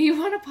 Now, we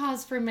want to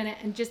pause for a minute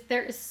and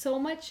there is so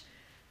much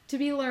to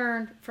be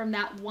learned from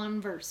that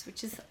one verse,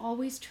 which is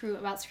always true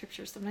about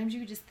Scripture. Sometimes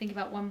you just think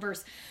about one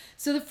verse.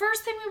 So the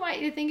first thing we want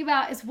you to think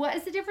about is, what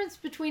is the difference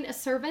between a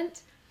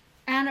servant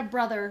and a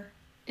brother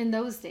in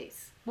those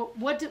days? What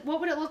would it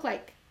look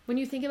like when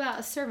you think about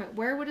a servant?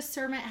 Where would a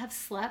servant have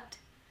slept?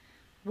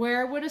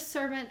 Where would a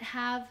servant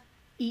have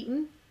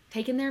eaten,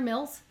 taken their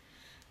meals?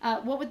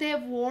 What would they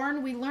have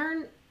worn? We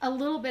learn a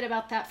little bit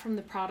about that from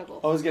the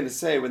prodigal. I was going to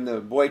say, when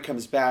the boy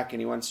comes back and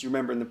he wants to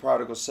remember in the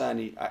prodigal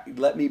son,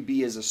 let me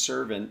be as a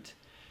servant.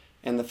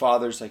 And the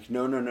father's like,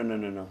 no.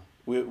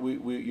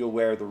 You'll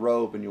wear the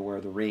robe and you'll wear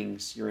the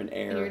rings. You're an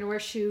heir. And you're going to wear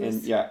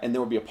shoes. And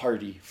there will be a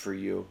party for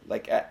you,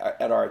 like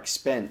at our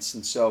expense.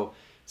 And so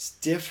it's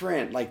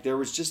different. Like there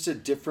was just a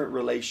different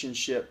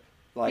relationship.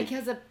 Like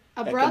because a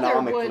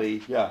brother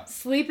would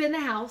sleep in the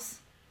house.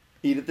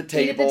 Eat at the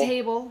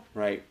table.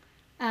 Right.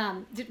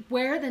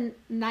 Wear the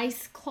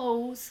nice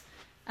clothes.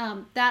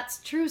 That's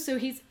true. So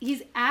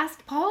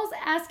Paul's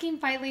asking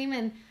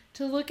Philemon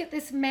to look at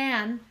this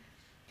man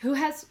who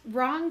has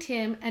wronged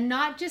him and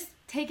not just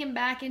take him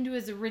back into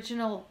his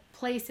original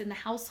place in the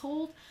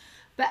household,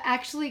 but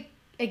actually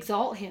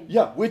exalt him.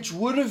 Yeah, which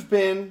would have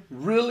been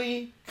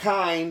really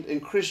kind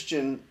and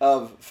Christian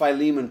of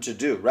Philemon to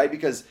do, right?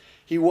 Because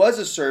he was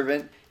a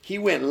servant. He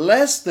went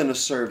less than a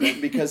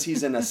servant because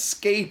he's an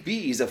escapee.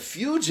 He's a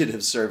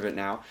fugitive servant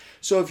now.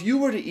 So if you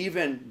were to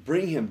even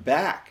bring him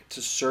back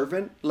to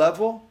servant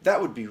level,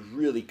 that would be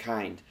really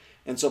kind.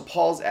 And so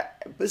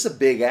this is a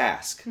big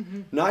ask.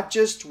 Not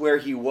just where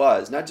he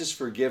was, not just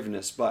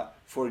forgiveness, but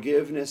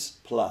forgiveness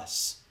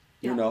plus.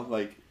 You know,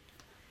 like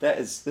that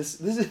is this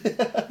is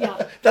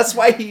Yeah. That's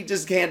why he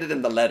just handed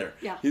him the letter.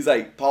 Yeah. He's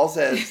like, Paul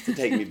says to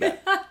take me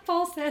back.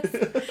 Paul says,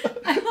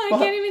 I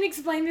can't even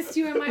explain this to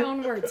you in my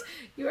own words.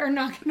 You are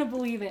not going to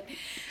believe it.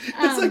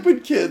 It's like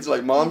when kids,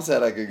 like, Mom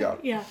said I could go.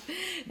 Yeah,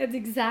 that's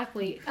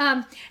exactly.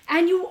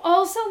 And you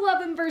also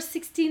love in verse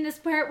 16 this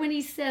part when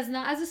he says,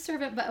 not as a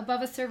servant, but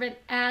above a servant,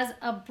 as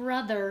a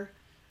brother,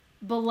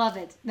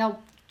 beloved. Now,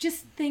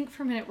 just think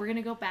for a minute. We're going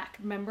to go back.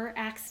 Remember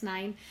Acts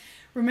 9?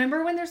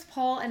 Remember when there's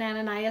Paul and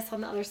Ananias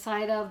on the other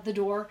side of the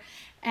door,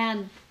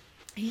 and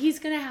he's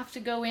going to have to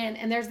go in,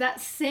 and there's that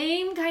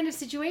same kind of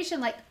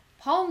situation. Like,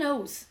 Paul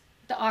knows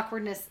the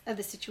awkwardness of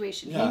the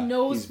situation. Yeah, he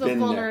knows the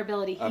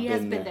vulnerability. I've He has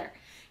been been there. there.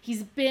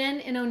 He's been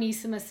in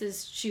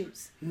Onesimus's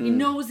shoes. He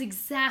knows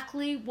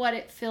exactly what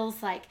it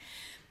feels like.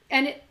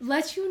 And it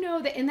lets you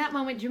know that in that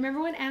moment, do you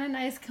remember when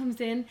Ananias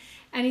comes in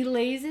and he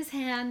lays his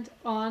hand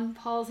on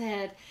Paul's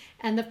head,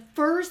 and the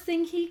first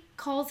thing he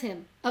calls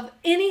him, of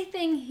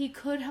anything he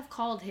could have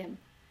called him,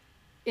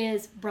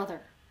 is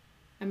brother.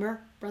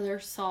 Remember, brother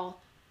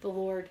Saul, the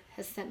Lord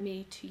has sent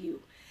me to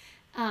you.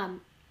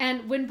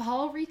 And when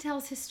Paul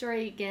retells his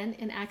story again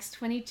in Acts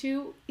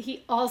 22,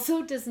 he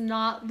also does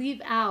not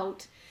leave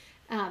out,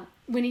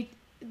 when he,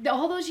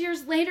 all those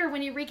years later,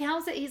 when he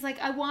recounts it, he's like,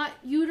 I want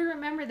you to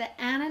remember that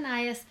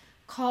Ananias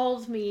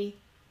called me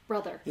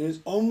brother. It is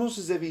almost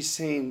as if he's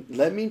saying,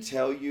 let me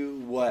tell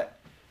you what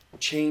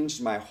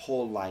changed my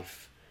whole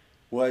life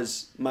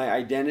was my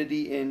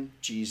identity in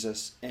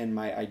Jesus and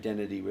my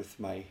identity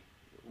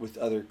with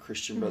other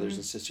Christian brothers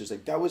and sisters.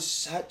 Like, that was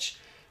such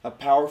a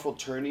powerful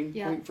turning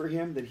point for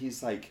him that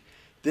he's like,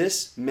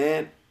 this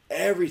meant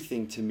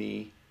everything to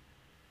me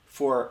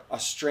for a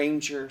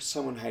stranger,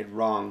 someone I had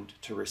wronged,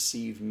 to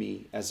receive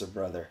me as a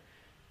brother.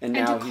 And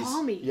now to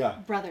call me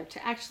brother,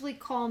 to actually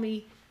call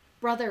me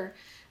brother.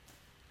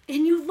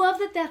 And you love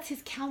that that's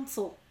his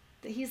counsel.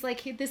 That he's like,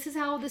 hey, this is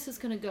how this is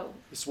going to go.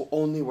 This will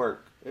only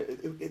work.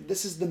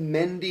 This is the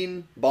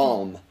mending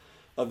balm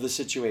of the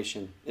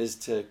situation, is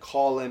to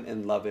call him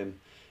and love him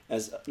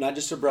as not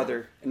just a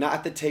brother, not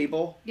at the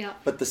table,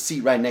 but the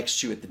seat right next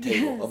to you at the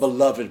table, a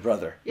beloved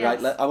brother,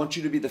 right? I want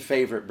you to be the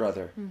favorite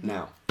brother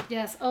now.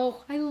 Yes.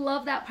 Oh, I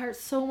love that part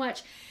so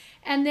much.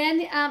 And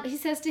then he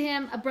says to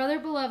him, a brother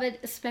beloved,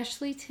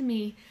 especially to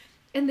me.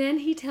 And then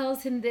he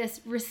tells him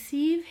this,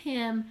 receive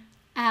him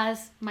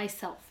as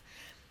myself.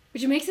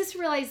 Which makes us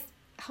realize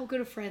how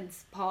good of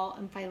friends Paul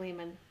and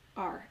Philemon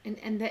are.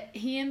 And that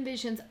he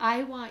envisions,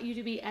 I want you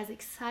to be as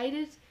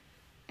excited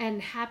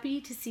and happy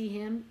to see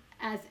him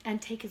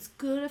and take as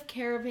good of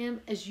care of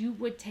him as you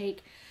would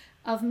take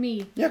of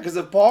me. Yeah, because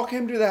if Paul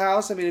came to the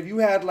house, I mean, if you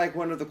had like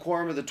one of the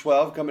quorum of the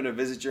 12 coming to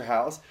visit your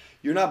house,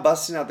 you're not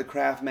busting out the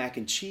Kraft mac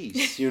and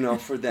cheese,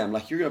 for them.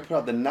 Like, you're going to put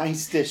out the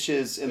nice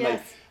dishes and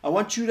like, I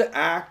want you to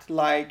act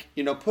like,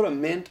 put a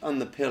mint on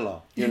the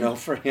pillow,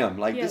 for him.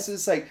 Like, this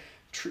is like,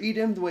 treat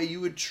him the way you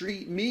would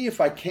treat me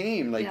if I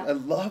came. Like, I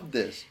love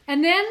this.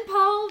 And then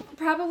Paul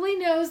probably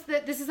knows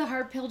that this is a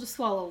hard pill to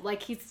swallow.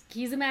 Like,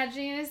 he's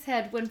imagining in his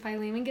head when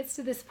Philemon gets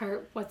to this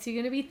part, what's he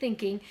going to be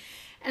thinking?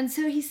 And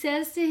so he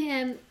says to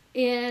him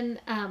in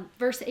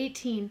verse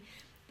 18,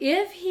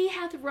 if he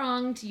hath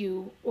wronged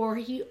you or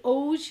he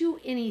owes you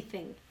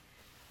anything,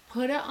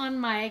 put it on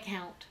my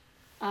account.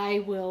 I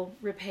will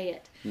repay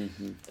it.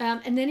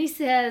 And then he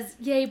says,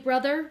 yea,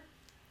 brother,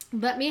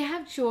 let me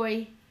have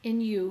joy in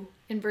you.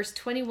 In verse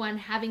 21,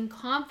 having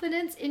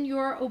confidence in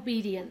your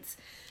obedience,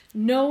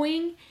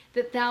 knowing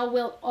that thou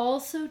wilt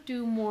also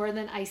do more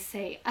than I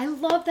say. I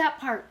love that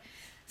part.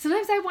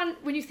 Sometimes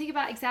when you think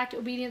about exact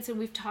obedience, and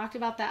we've talked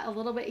about that a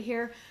little bit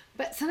here,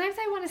 but sometimes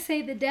I want to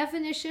say the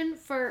definition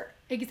for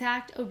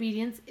exact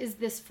obedience is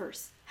this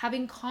verse,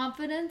 having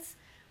confidence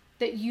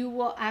that you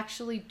will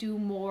actually do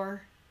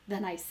more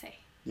than I say.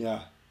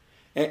 Yeah.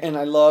 And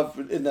I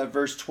love in that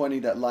verse 20,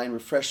 that line,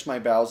 refresh my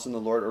bowels in the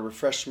Lord, or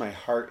refresh my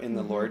heart in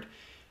the Lord.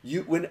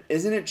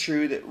 Isn't it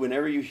true that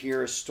whenever you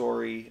hear a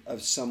story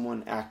of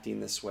someone acting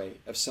this way,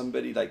 of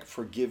somebody like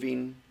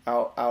forgiving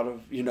out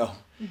of, in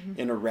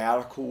a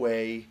radical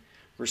way,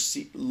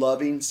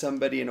 loving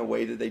somebody in a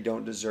way that they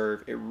don't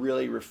deserve, it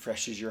really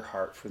refreshes your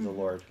heart for the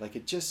Lord. Like,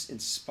 it just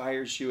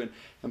inspires you.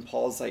 And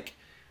Paul's like,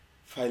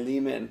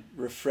 Philemon,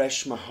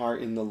 refresh my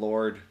heart in the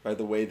Lord by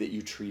the way that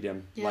you treat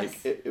him. Yes.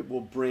 Like, it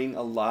will bring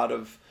a lot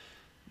of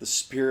the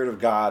Spirit of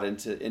God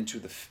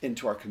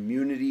into our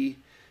community,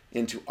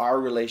 into our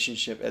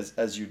relationship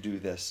as you do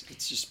this.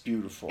 It's just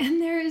beautiful.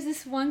 And there is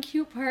this one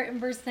cute part in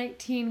verse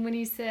 19 when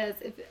he says,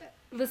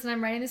 listen,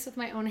 I'm writing this with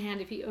my own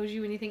hand. If he owes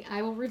you anything,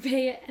 I will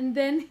repay it. And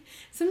then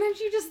sometimes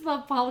you just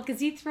love Paul because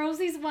he throws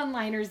these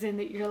one-liners in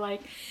that you're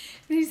like,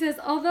 and he says,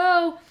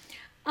 although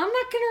I'm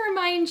not going to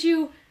remind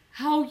you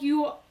how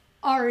you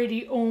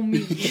already owe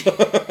me.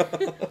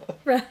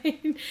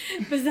 Right?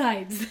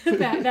 Besides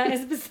that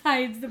is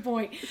besides the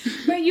point.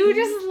 But you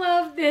just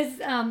love this,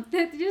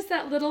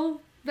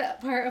 that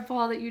part of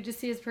Paul that you just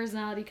see his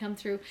personality come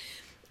through.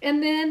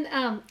 And then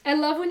I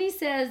love when he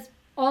says,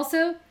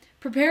 also,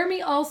 prepare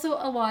me also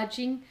a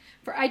lodging,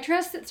 for I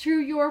trust that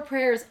through your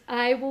prayers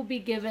I will be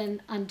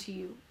given unto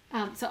you.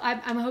 So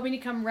I'm hoping to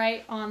come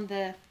right on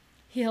the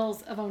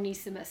heels of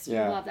Onesimus.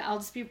 Yeah. Love that. I'll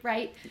just be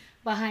right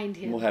behind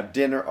him. We'll have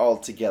dinner all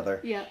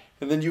together. Yeah.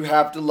 And then you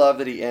have to love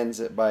that he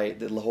ends it by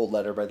the whole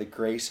letter, by the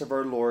grace of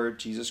our Lord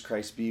Jesus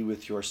Christ be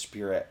with your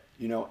spirit.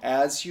 You know,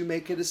 as you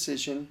make a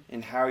decision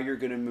in how you're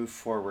going to move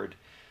forward,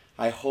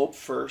 I hope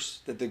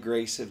first that the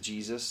grace of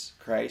Jesus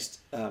Christ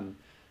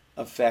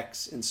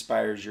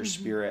inspires your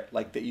spirit,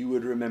 like that you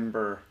would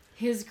remember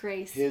His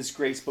grace. His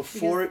grace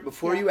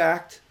before you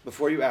act.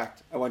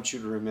 I want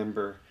you to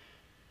remember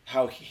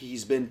how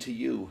he's been to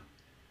you,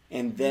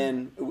 and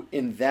then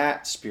in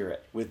that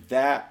spirit, with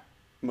that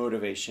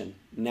motivation,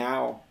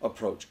 now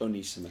approach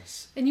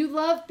Onesimus. And you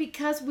love,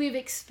 because we've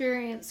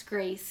experienced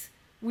grace,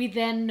 we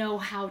then know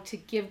how to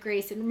give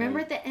grace. And remember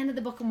at the end of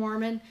the Book of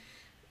Mormon,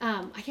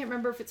 I can't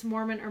remember if it's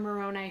Mormon or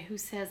Moroni who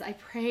says, I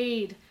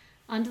prayed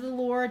unto the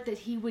Lord that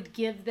he would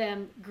give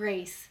them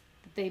grace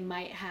that they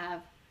might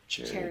have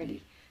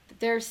charity. That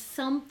there's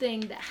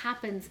something that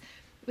happens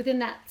within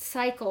that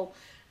cycle.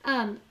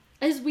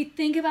 As we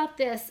think about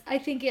this, I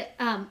think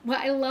what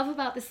I love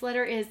about this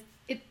letter is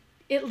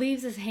it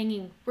leaves us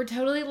hanging. We're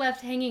totally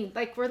left hanging.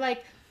 Like, we're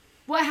like,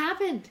 what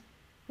happened?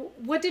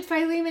 What did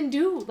Philemon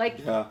do? Like,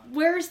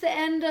 where's the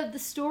end of the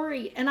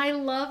story? And I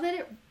love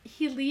that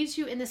he leaves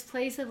you in this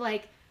place of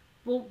like,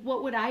 well,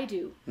 what would I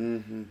do?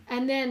 Mm-hmm.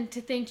 And then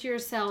to think to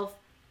yourself,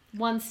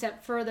 one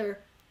step further,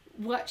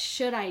 what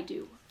should I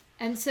do?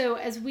 And so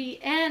as we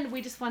end,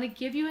 we just want to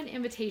give you an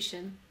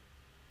invitation.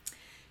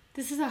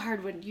 This is a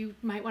hard one. You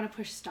might want to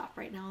push stop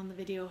right now on the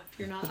video if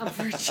you're not up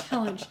for a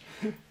challenge.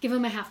 Give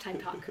them a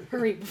halftime talk.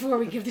 Hurry before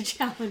we give the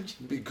challenge.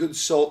 Be good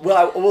soul.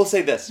 Well, we'll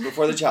say this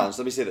before the challenge.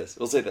 Let me say this.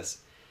 We'll say this.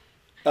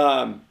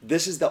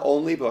 This is the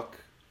only book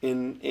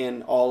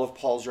in all of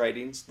Paul's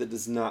writings that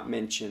does not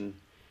mention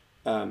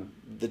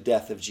the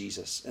death of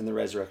Jesus and the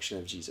resurrection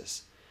of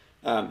Jesus.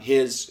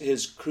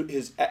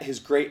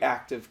 His great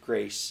act of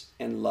grace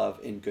and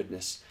love and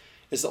goodness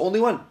is the only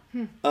one.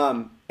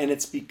 And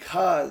it's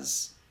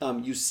because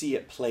you see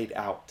it played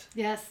out.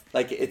 Yes.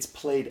 Like, it's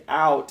played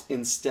out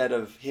instead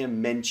of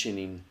him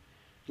mentioning,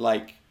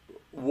 like,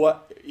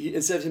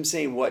 instead of him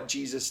saying what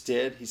Jesus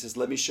did, he says,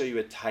 let me show you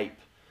a type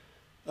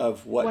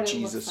of what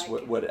Jesus,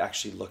 what it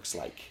actually looks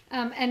like.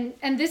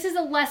 And this is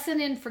a lesson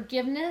in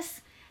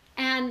forgiveness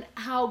and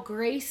how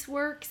grace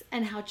works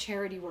and how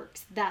charity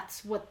works.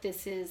 That's what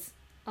this is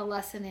a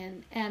lesson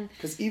in. And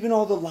because even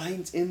all the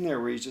lines in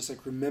there where he's just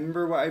like,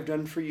 remember what I've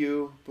done for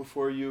you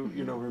before you,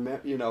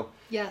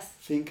 yes,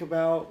 think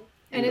about,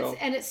 and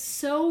it's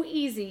so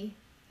easy,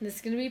 and this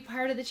is going to be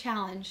part of the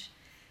challenge,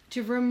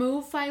 to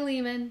remove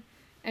Philemon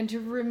and to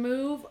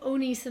remove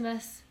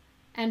Onesimus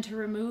and to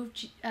remove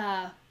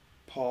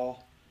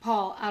Paul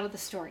out of the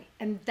story.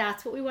 And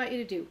that's what we want you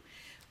to do.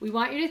 We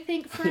want you to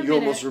think for a minute. You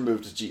almost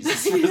removed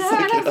Jesus.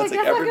 That's like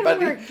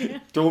everybody,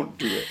 don't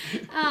do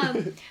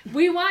it.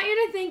 We want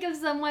you to think of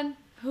someone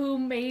who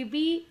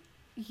maybe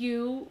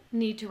you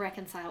need to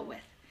reconcile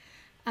with.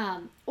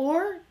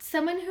 Or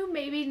someone who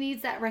maybe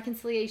needs that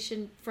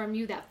reconciliation from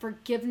you, that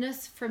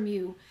forgiveness from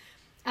you.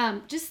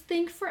 Just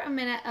think for a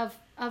minute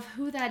of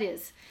who that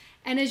is.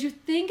 And as you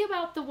think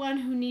about the one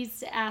who needs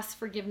to ask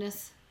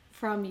forgiveness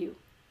from you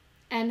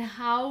and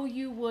how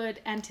you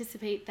would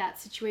anticipate that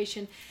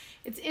situation,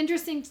 it's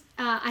interesting.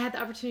 I had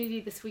the opportunity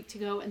this week to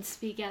go and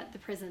speak at the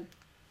prison.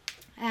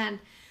 And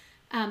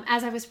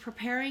as I was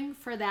preparing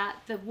for that,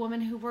 the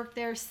woman who worked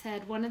there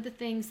said one of the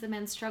things the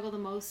men struggle the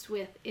most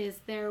with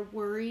is they're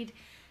worried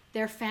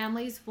their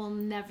families will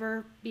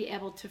never be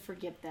able to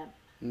forgive them.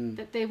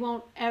 That they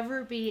won't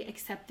ever be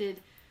accepted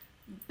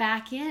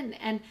back in.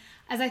 And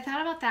as I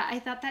thought about that, I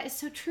thought that is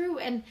so true.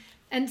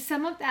 And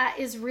some of that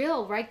is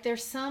real, right?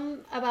 There's some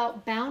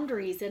about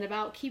boundaries and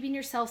about keeping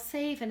yourself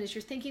safe, and as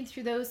you're thinking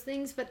through those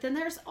things, but then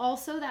there's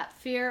also that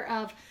fear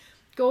of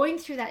going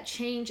through that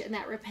change and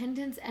that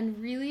repentance and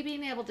really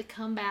being able to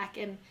come back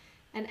and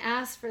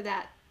ask for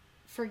that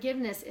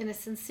forgiveness in a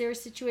sincere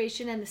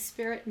situation, and the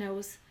Spirit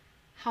knows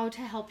how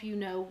to help you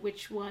know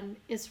which one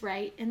is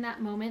right in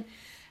that moment.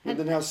 And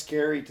then how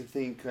scary to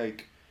think,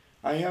 like,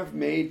 I have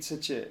made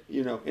such a,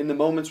 in the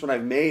moments when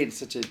I've made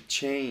such a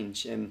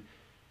change, and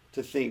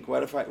to think,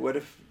 what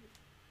if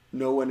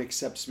no one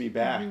accepts me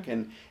back?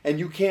 Mm-hmm. And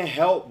you can't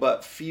help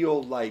but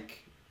feel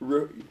like,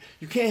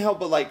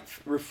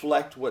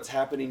 reflect what's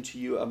happening to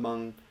you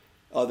among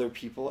other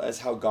people as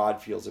how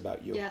God feels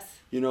about you. Yes.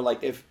 Like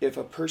if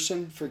a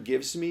person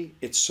forgives me,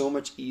 it's so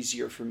much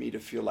easier for me to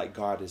feel like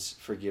God has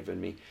forgiven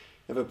me.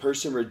 if a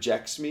person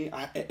rejects me,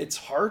 it's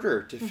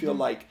harder to feel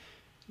like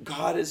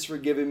God has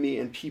forgiven me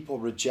and people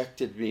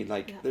rejected me.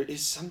 Like there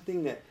is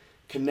something that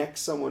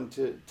connects someone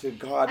to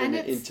God in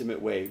an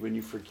intimate way when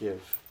you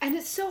forgive. And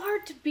it's so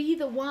hard to be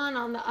the one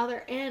on the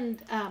other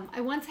end. I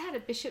once had a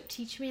bishop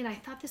teach me, and I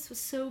thought this was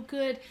so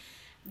good,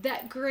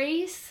 that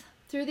grace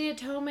through the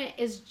atonement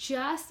is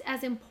just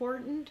as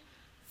important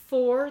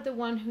for the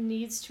one who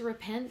needs to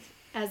repent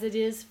as it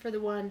is for the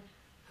one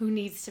who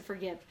needs to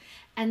forgive.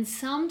 And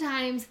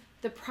sometimes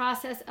the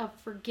process of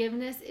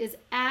forgiveness is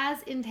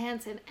as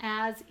intense and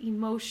as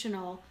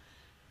emotional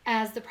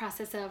as the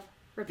process of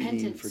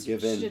repentance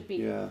should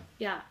be.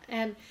 Yeah.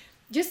 And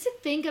just to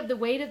think of the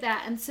weight of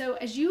that. And so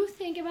as you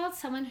think about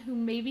someone who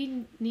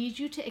maybe needs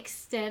you to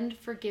extend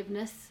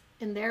forgiveness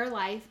in their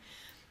life,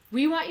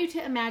 we want you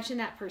to imagine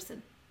that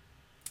person.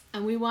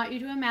 And we want you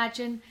to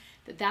imagine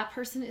that that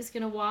person is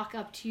going to walk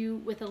up to you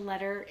with a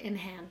letter in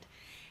hand.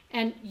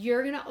 And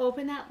you're going to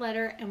open that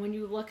letter, and when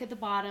you look at the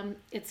bottom,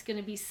 it's going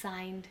to be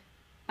signed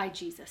by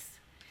Jesus.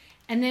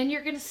 And then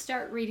you're going to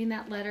start reading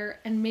that letter,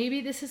 and maybe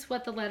this is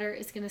what the letter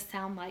is going to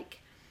sound like.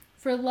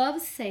 For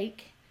love's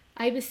sake,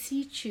 I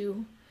beseech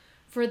you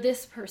for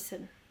this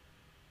person,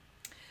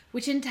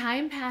 which in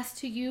time past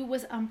to you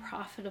was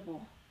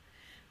unprofitable,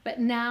 but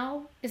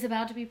now is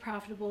about to be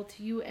profitable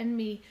to you and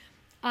me.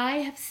 I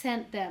have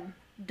sent them.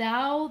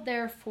 Thou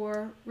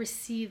therefore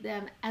receive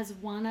them as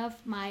one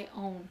of my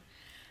own,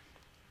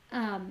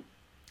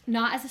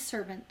 not as a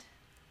servant,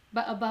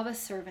 but above a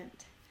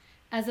servant,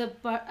 as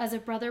a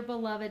brother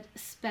beloved,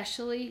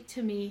 especially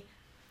to me.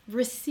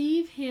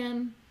 Receive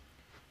him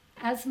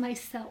as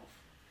myself.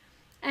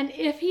 And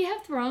if he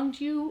hath wronged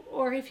you,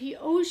 or if he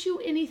owes you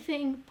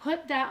anything,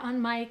 put that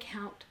on my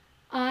account.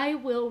 I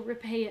will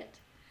repay it.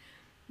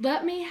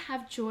 Let me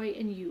have joy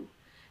in you,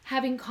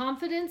 having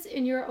confidence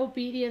in your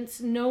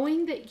obedience,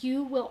 knowing that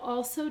you will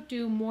also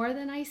do more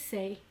than I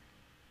say.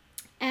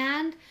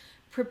 And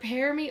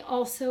prepare me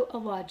also a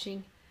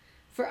lodging,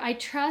 for I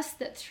trust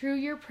that through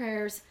your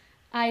prayers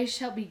I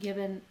shall be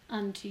given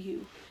unto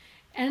you.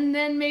 And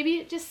then maybe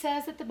it just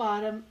says at the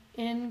bottom,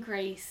 in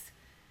grace,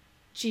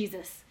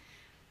 Jesus.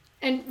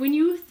 And when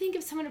you think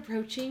of someone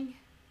approaching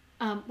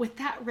with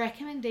that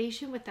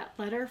recommendation, with that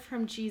letter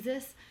from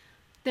Jesus,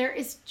 there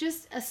is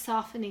just a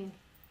softening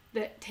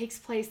that takes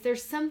place.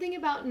 There's something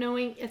about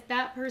knowing if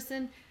that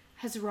person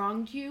has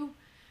wronged you,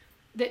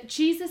 that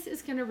Jesus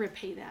is going to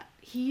repay that.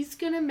 He's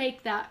going to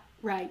make that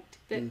right.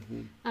 That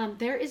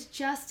there is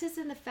justice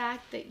in the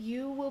fact that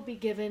you will be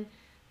given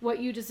what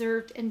you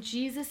deserved, and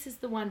Jesus is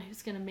the one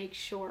who's going to make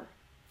sure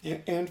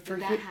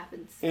that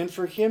happens. And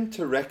for him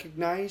to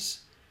recognize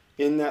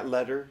in that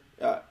letter,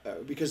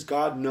 because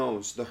God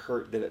knows the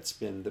hurt that it's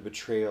been, the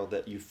betrayal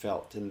that you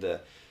felt, and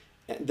that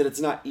it's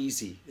not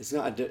easy. It's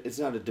not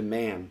a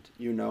demand.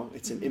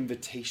 It's an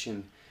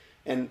invitation,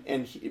 and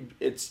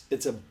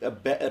it's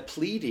a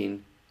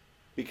pleading,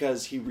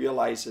 because he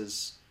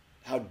realizes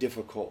how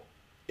difficult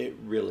it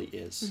really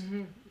is.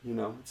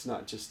 It's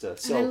not just a.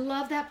 So and I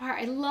love that part.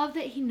 I love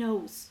that he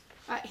knows.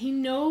 He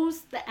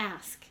knows the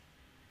ask.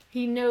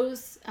 He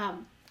knows.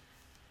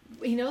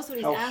 He knows what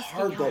he's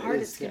asking. How hard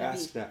it's going to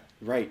ask that.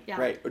 Right.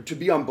 Or to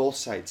be on both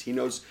sides. He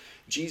knows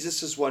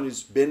Jesus is one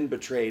who's been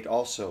betrayed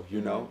also.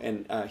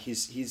 And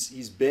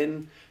he's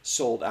been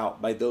sold out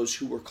by those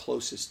who were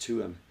closest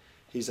to him.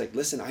 He's like,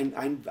 listen,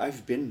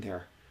 I've been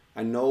there.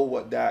 I know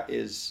what that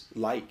is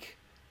like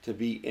to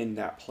be in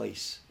that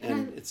place,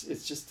 and it's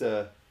just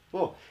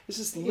it's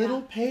this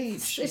little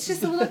page. It's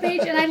just a little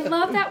page, and I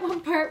love that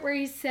one part where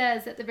he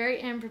says at the very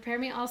end, "Prepare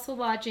me also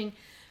lodging,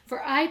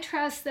 for I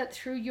trust that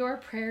through your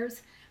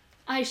prayers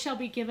I shall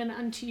be given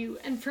unto you."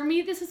 And for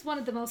me, this is one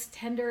of the most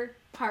tender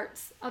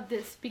parts of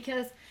this,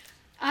 because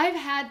I've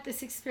had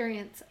this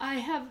experience. I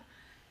have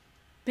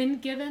been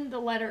given the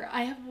letter.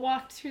 I have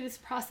walked through this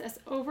process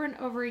over and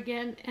over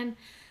again, and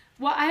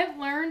what I have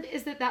learned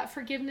is that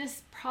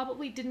forgiveness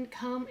probably didn't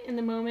come in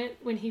the moment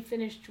when he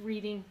finished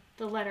reading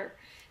the letter.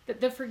 That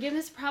the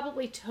forgiveness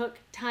probably took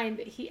time,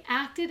 that he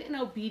acted in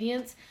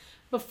obedience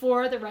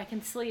before the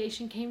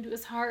reconciliation came to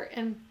his heart.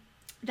 And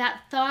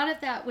that thought of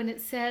that, when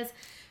it says,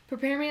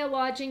 "Prepare me a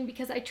lodging,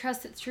 because I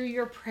trust that through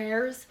your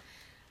prayers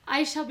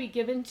I shall be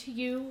given to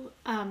you,"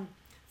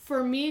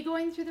 for me,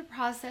 going through the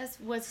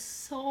process was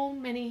so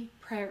many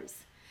prayers.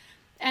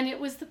 And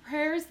it was the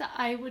prayers that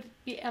I would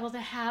be able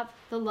to have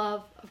the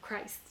love of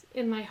Christ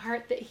in my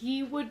heart, that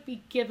he would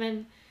be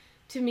given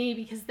to me,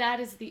 because that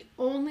is the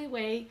only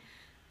way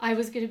I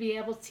was going to be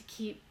able to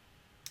keep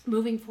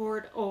moving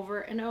forward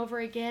over and over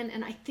again.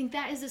 And I think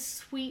that is a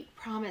sweet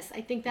promise.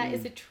 I think that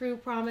is a true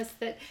promise,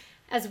 that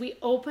as we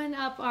open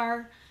up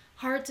our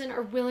hearts and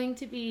are willing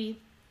to be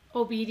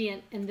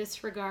obedient in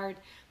this regard,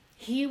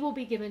 he will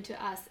be given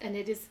to us, and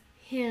it is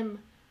him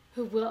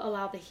who will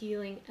allow the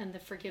healing and the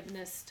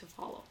forgiveness to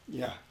follow.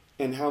 Yeah,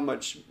 and how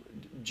much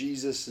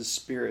Jesus'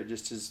 Spirit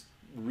just is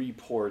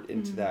re-poured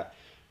into that.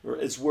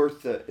 It's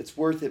worth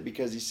it,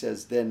 because he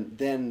says,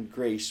 then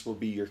grace will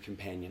be your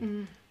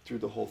companion through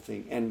the whole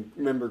thing. And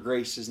remember,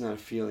 grace is not a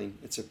feeling,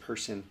 it's a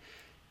person.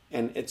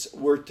 And it's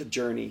worth the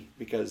journey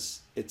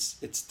because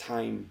it's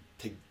time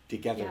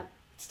together. Yeah.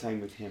 It's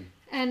time with him.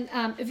 And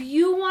if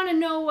you want to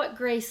know what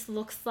grace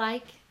looks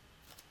like,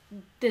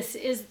 this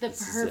is the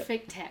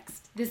perfect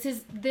text. This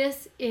is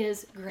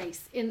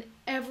grace. In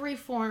every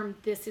form,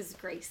 this is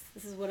grace.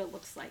 This is what it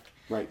looks like.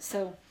 Right.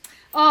 So,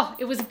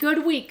 it was a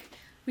good week.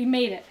 We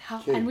made it.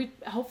 And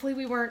hopefully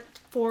we weren't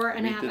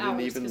 4.5 hours.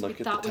 We didn't even look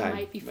at the time. We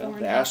might be Well, 4.5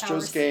 the hours.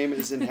 Astros game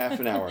is in half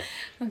an hour.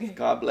 Okay.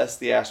 God bless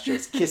the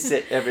Astros. Kiss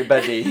it,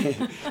 everybody.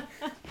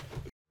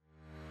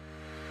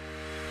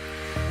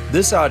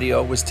 This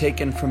audio was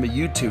taken from a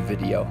YouTube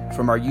video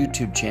from our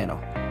YouTube channel.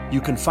 You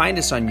can find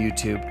us on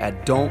YouTube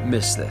at Don't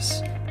Miss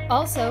This.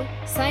 Also,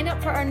 sign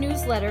up for our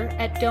newsletter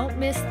at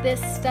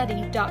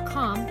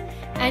don'tmissthisstudy.com,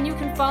 and you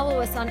can follow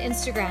us on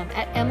Instagram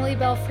at Emily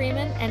Bell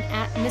Freeman and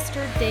at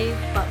Mr. Dave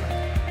Butler.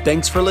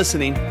 Thanks for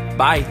listening.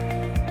 Bye.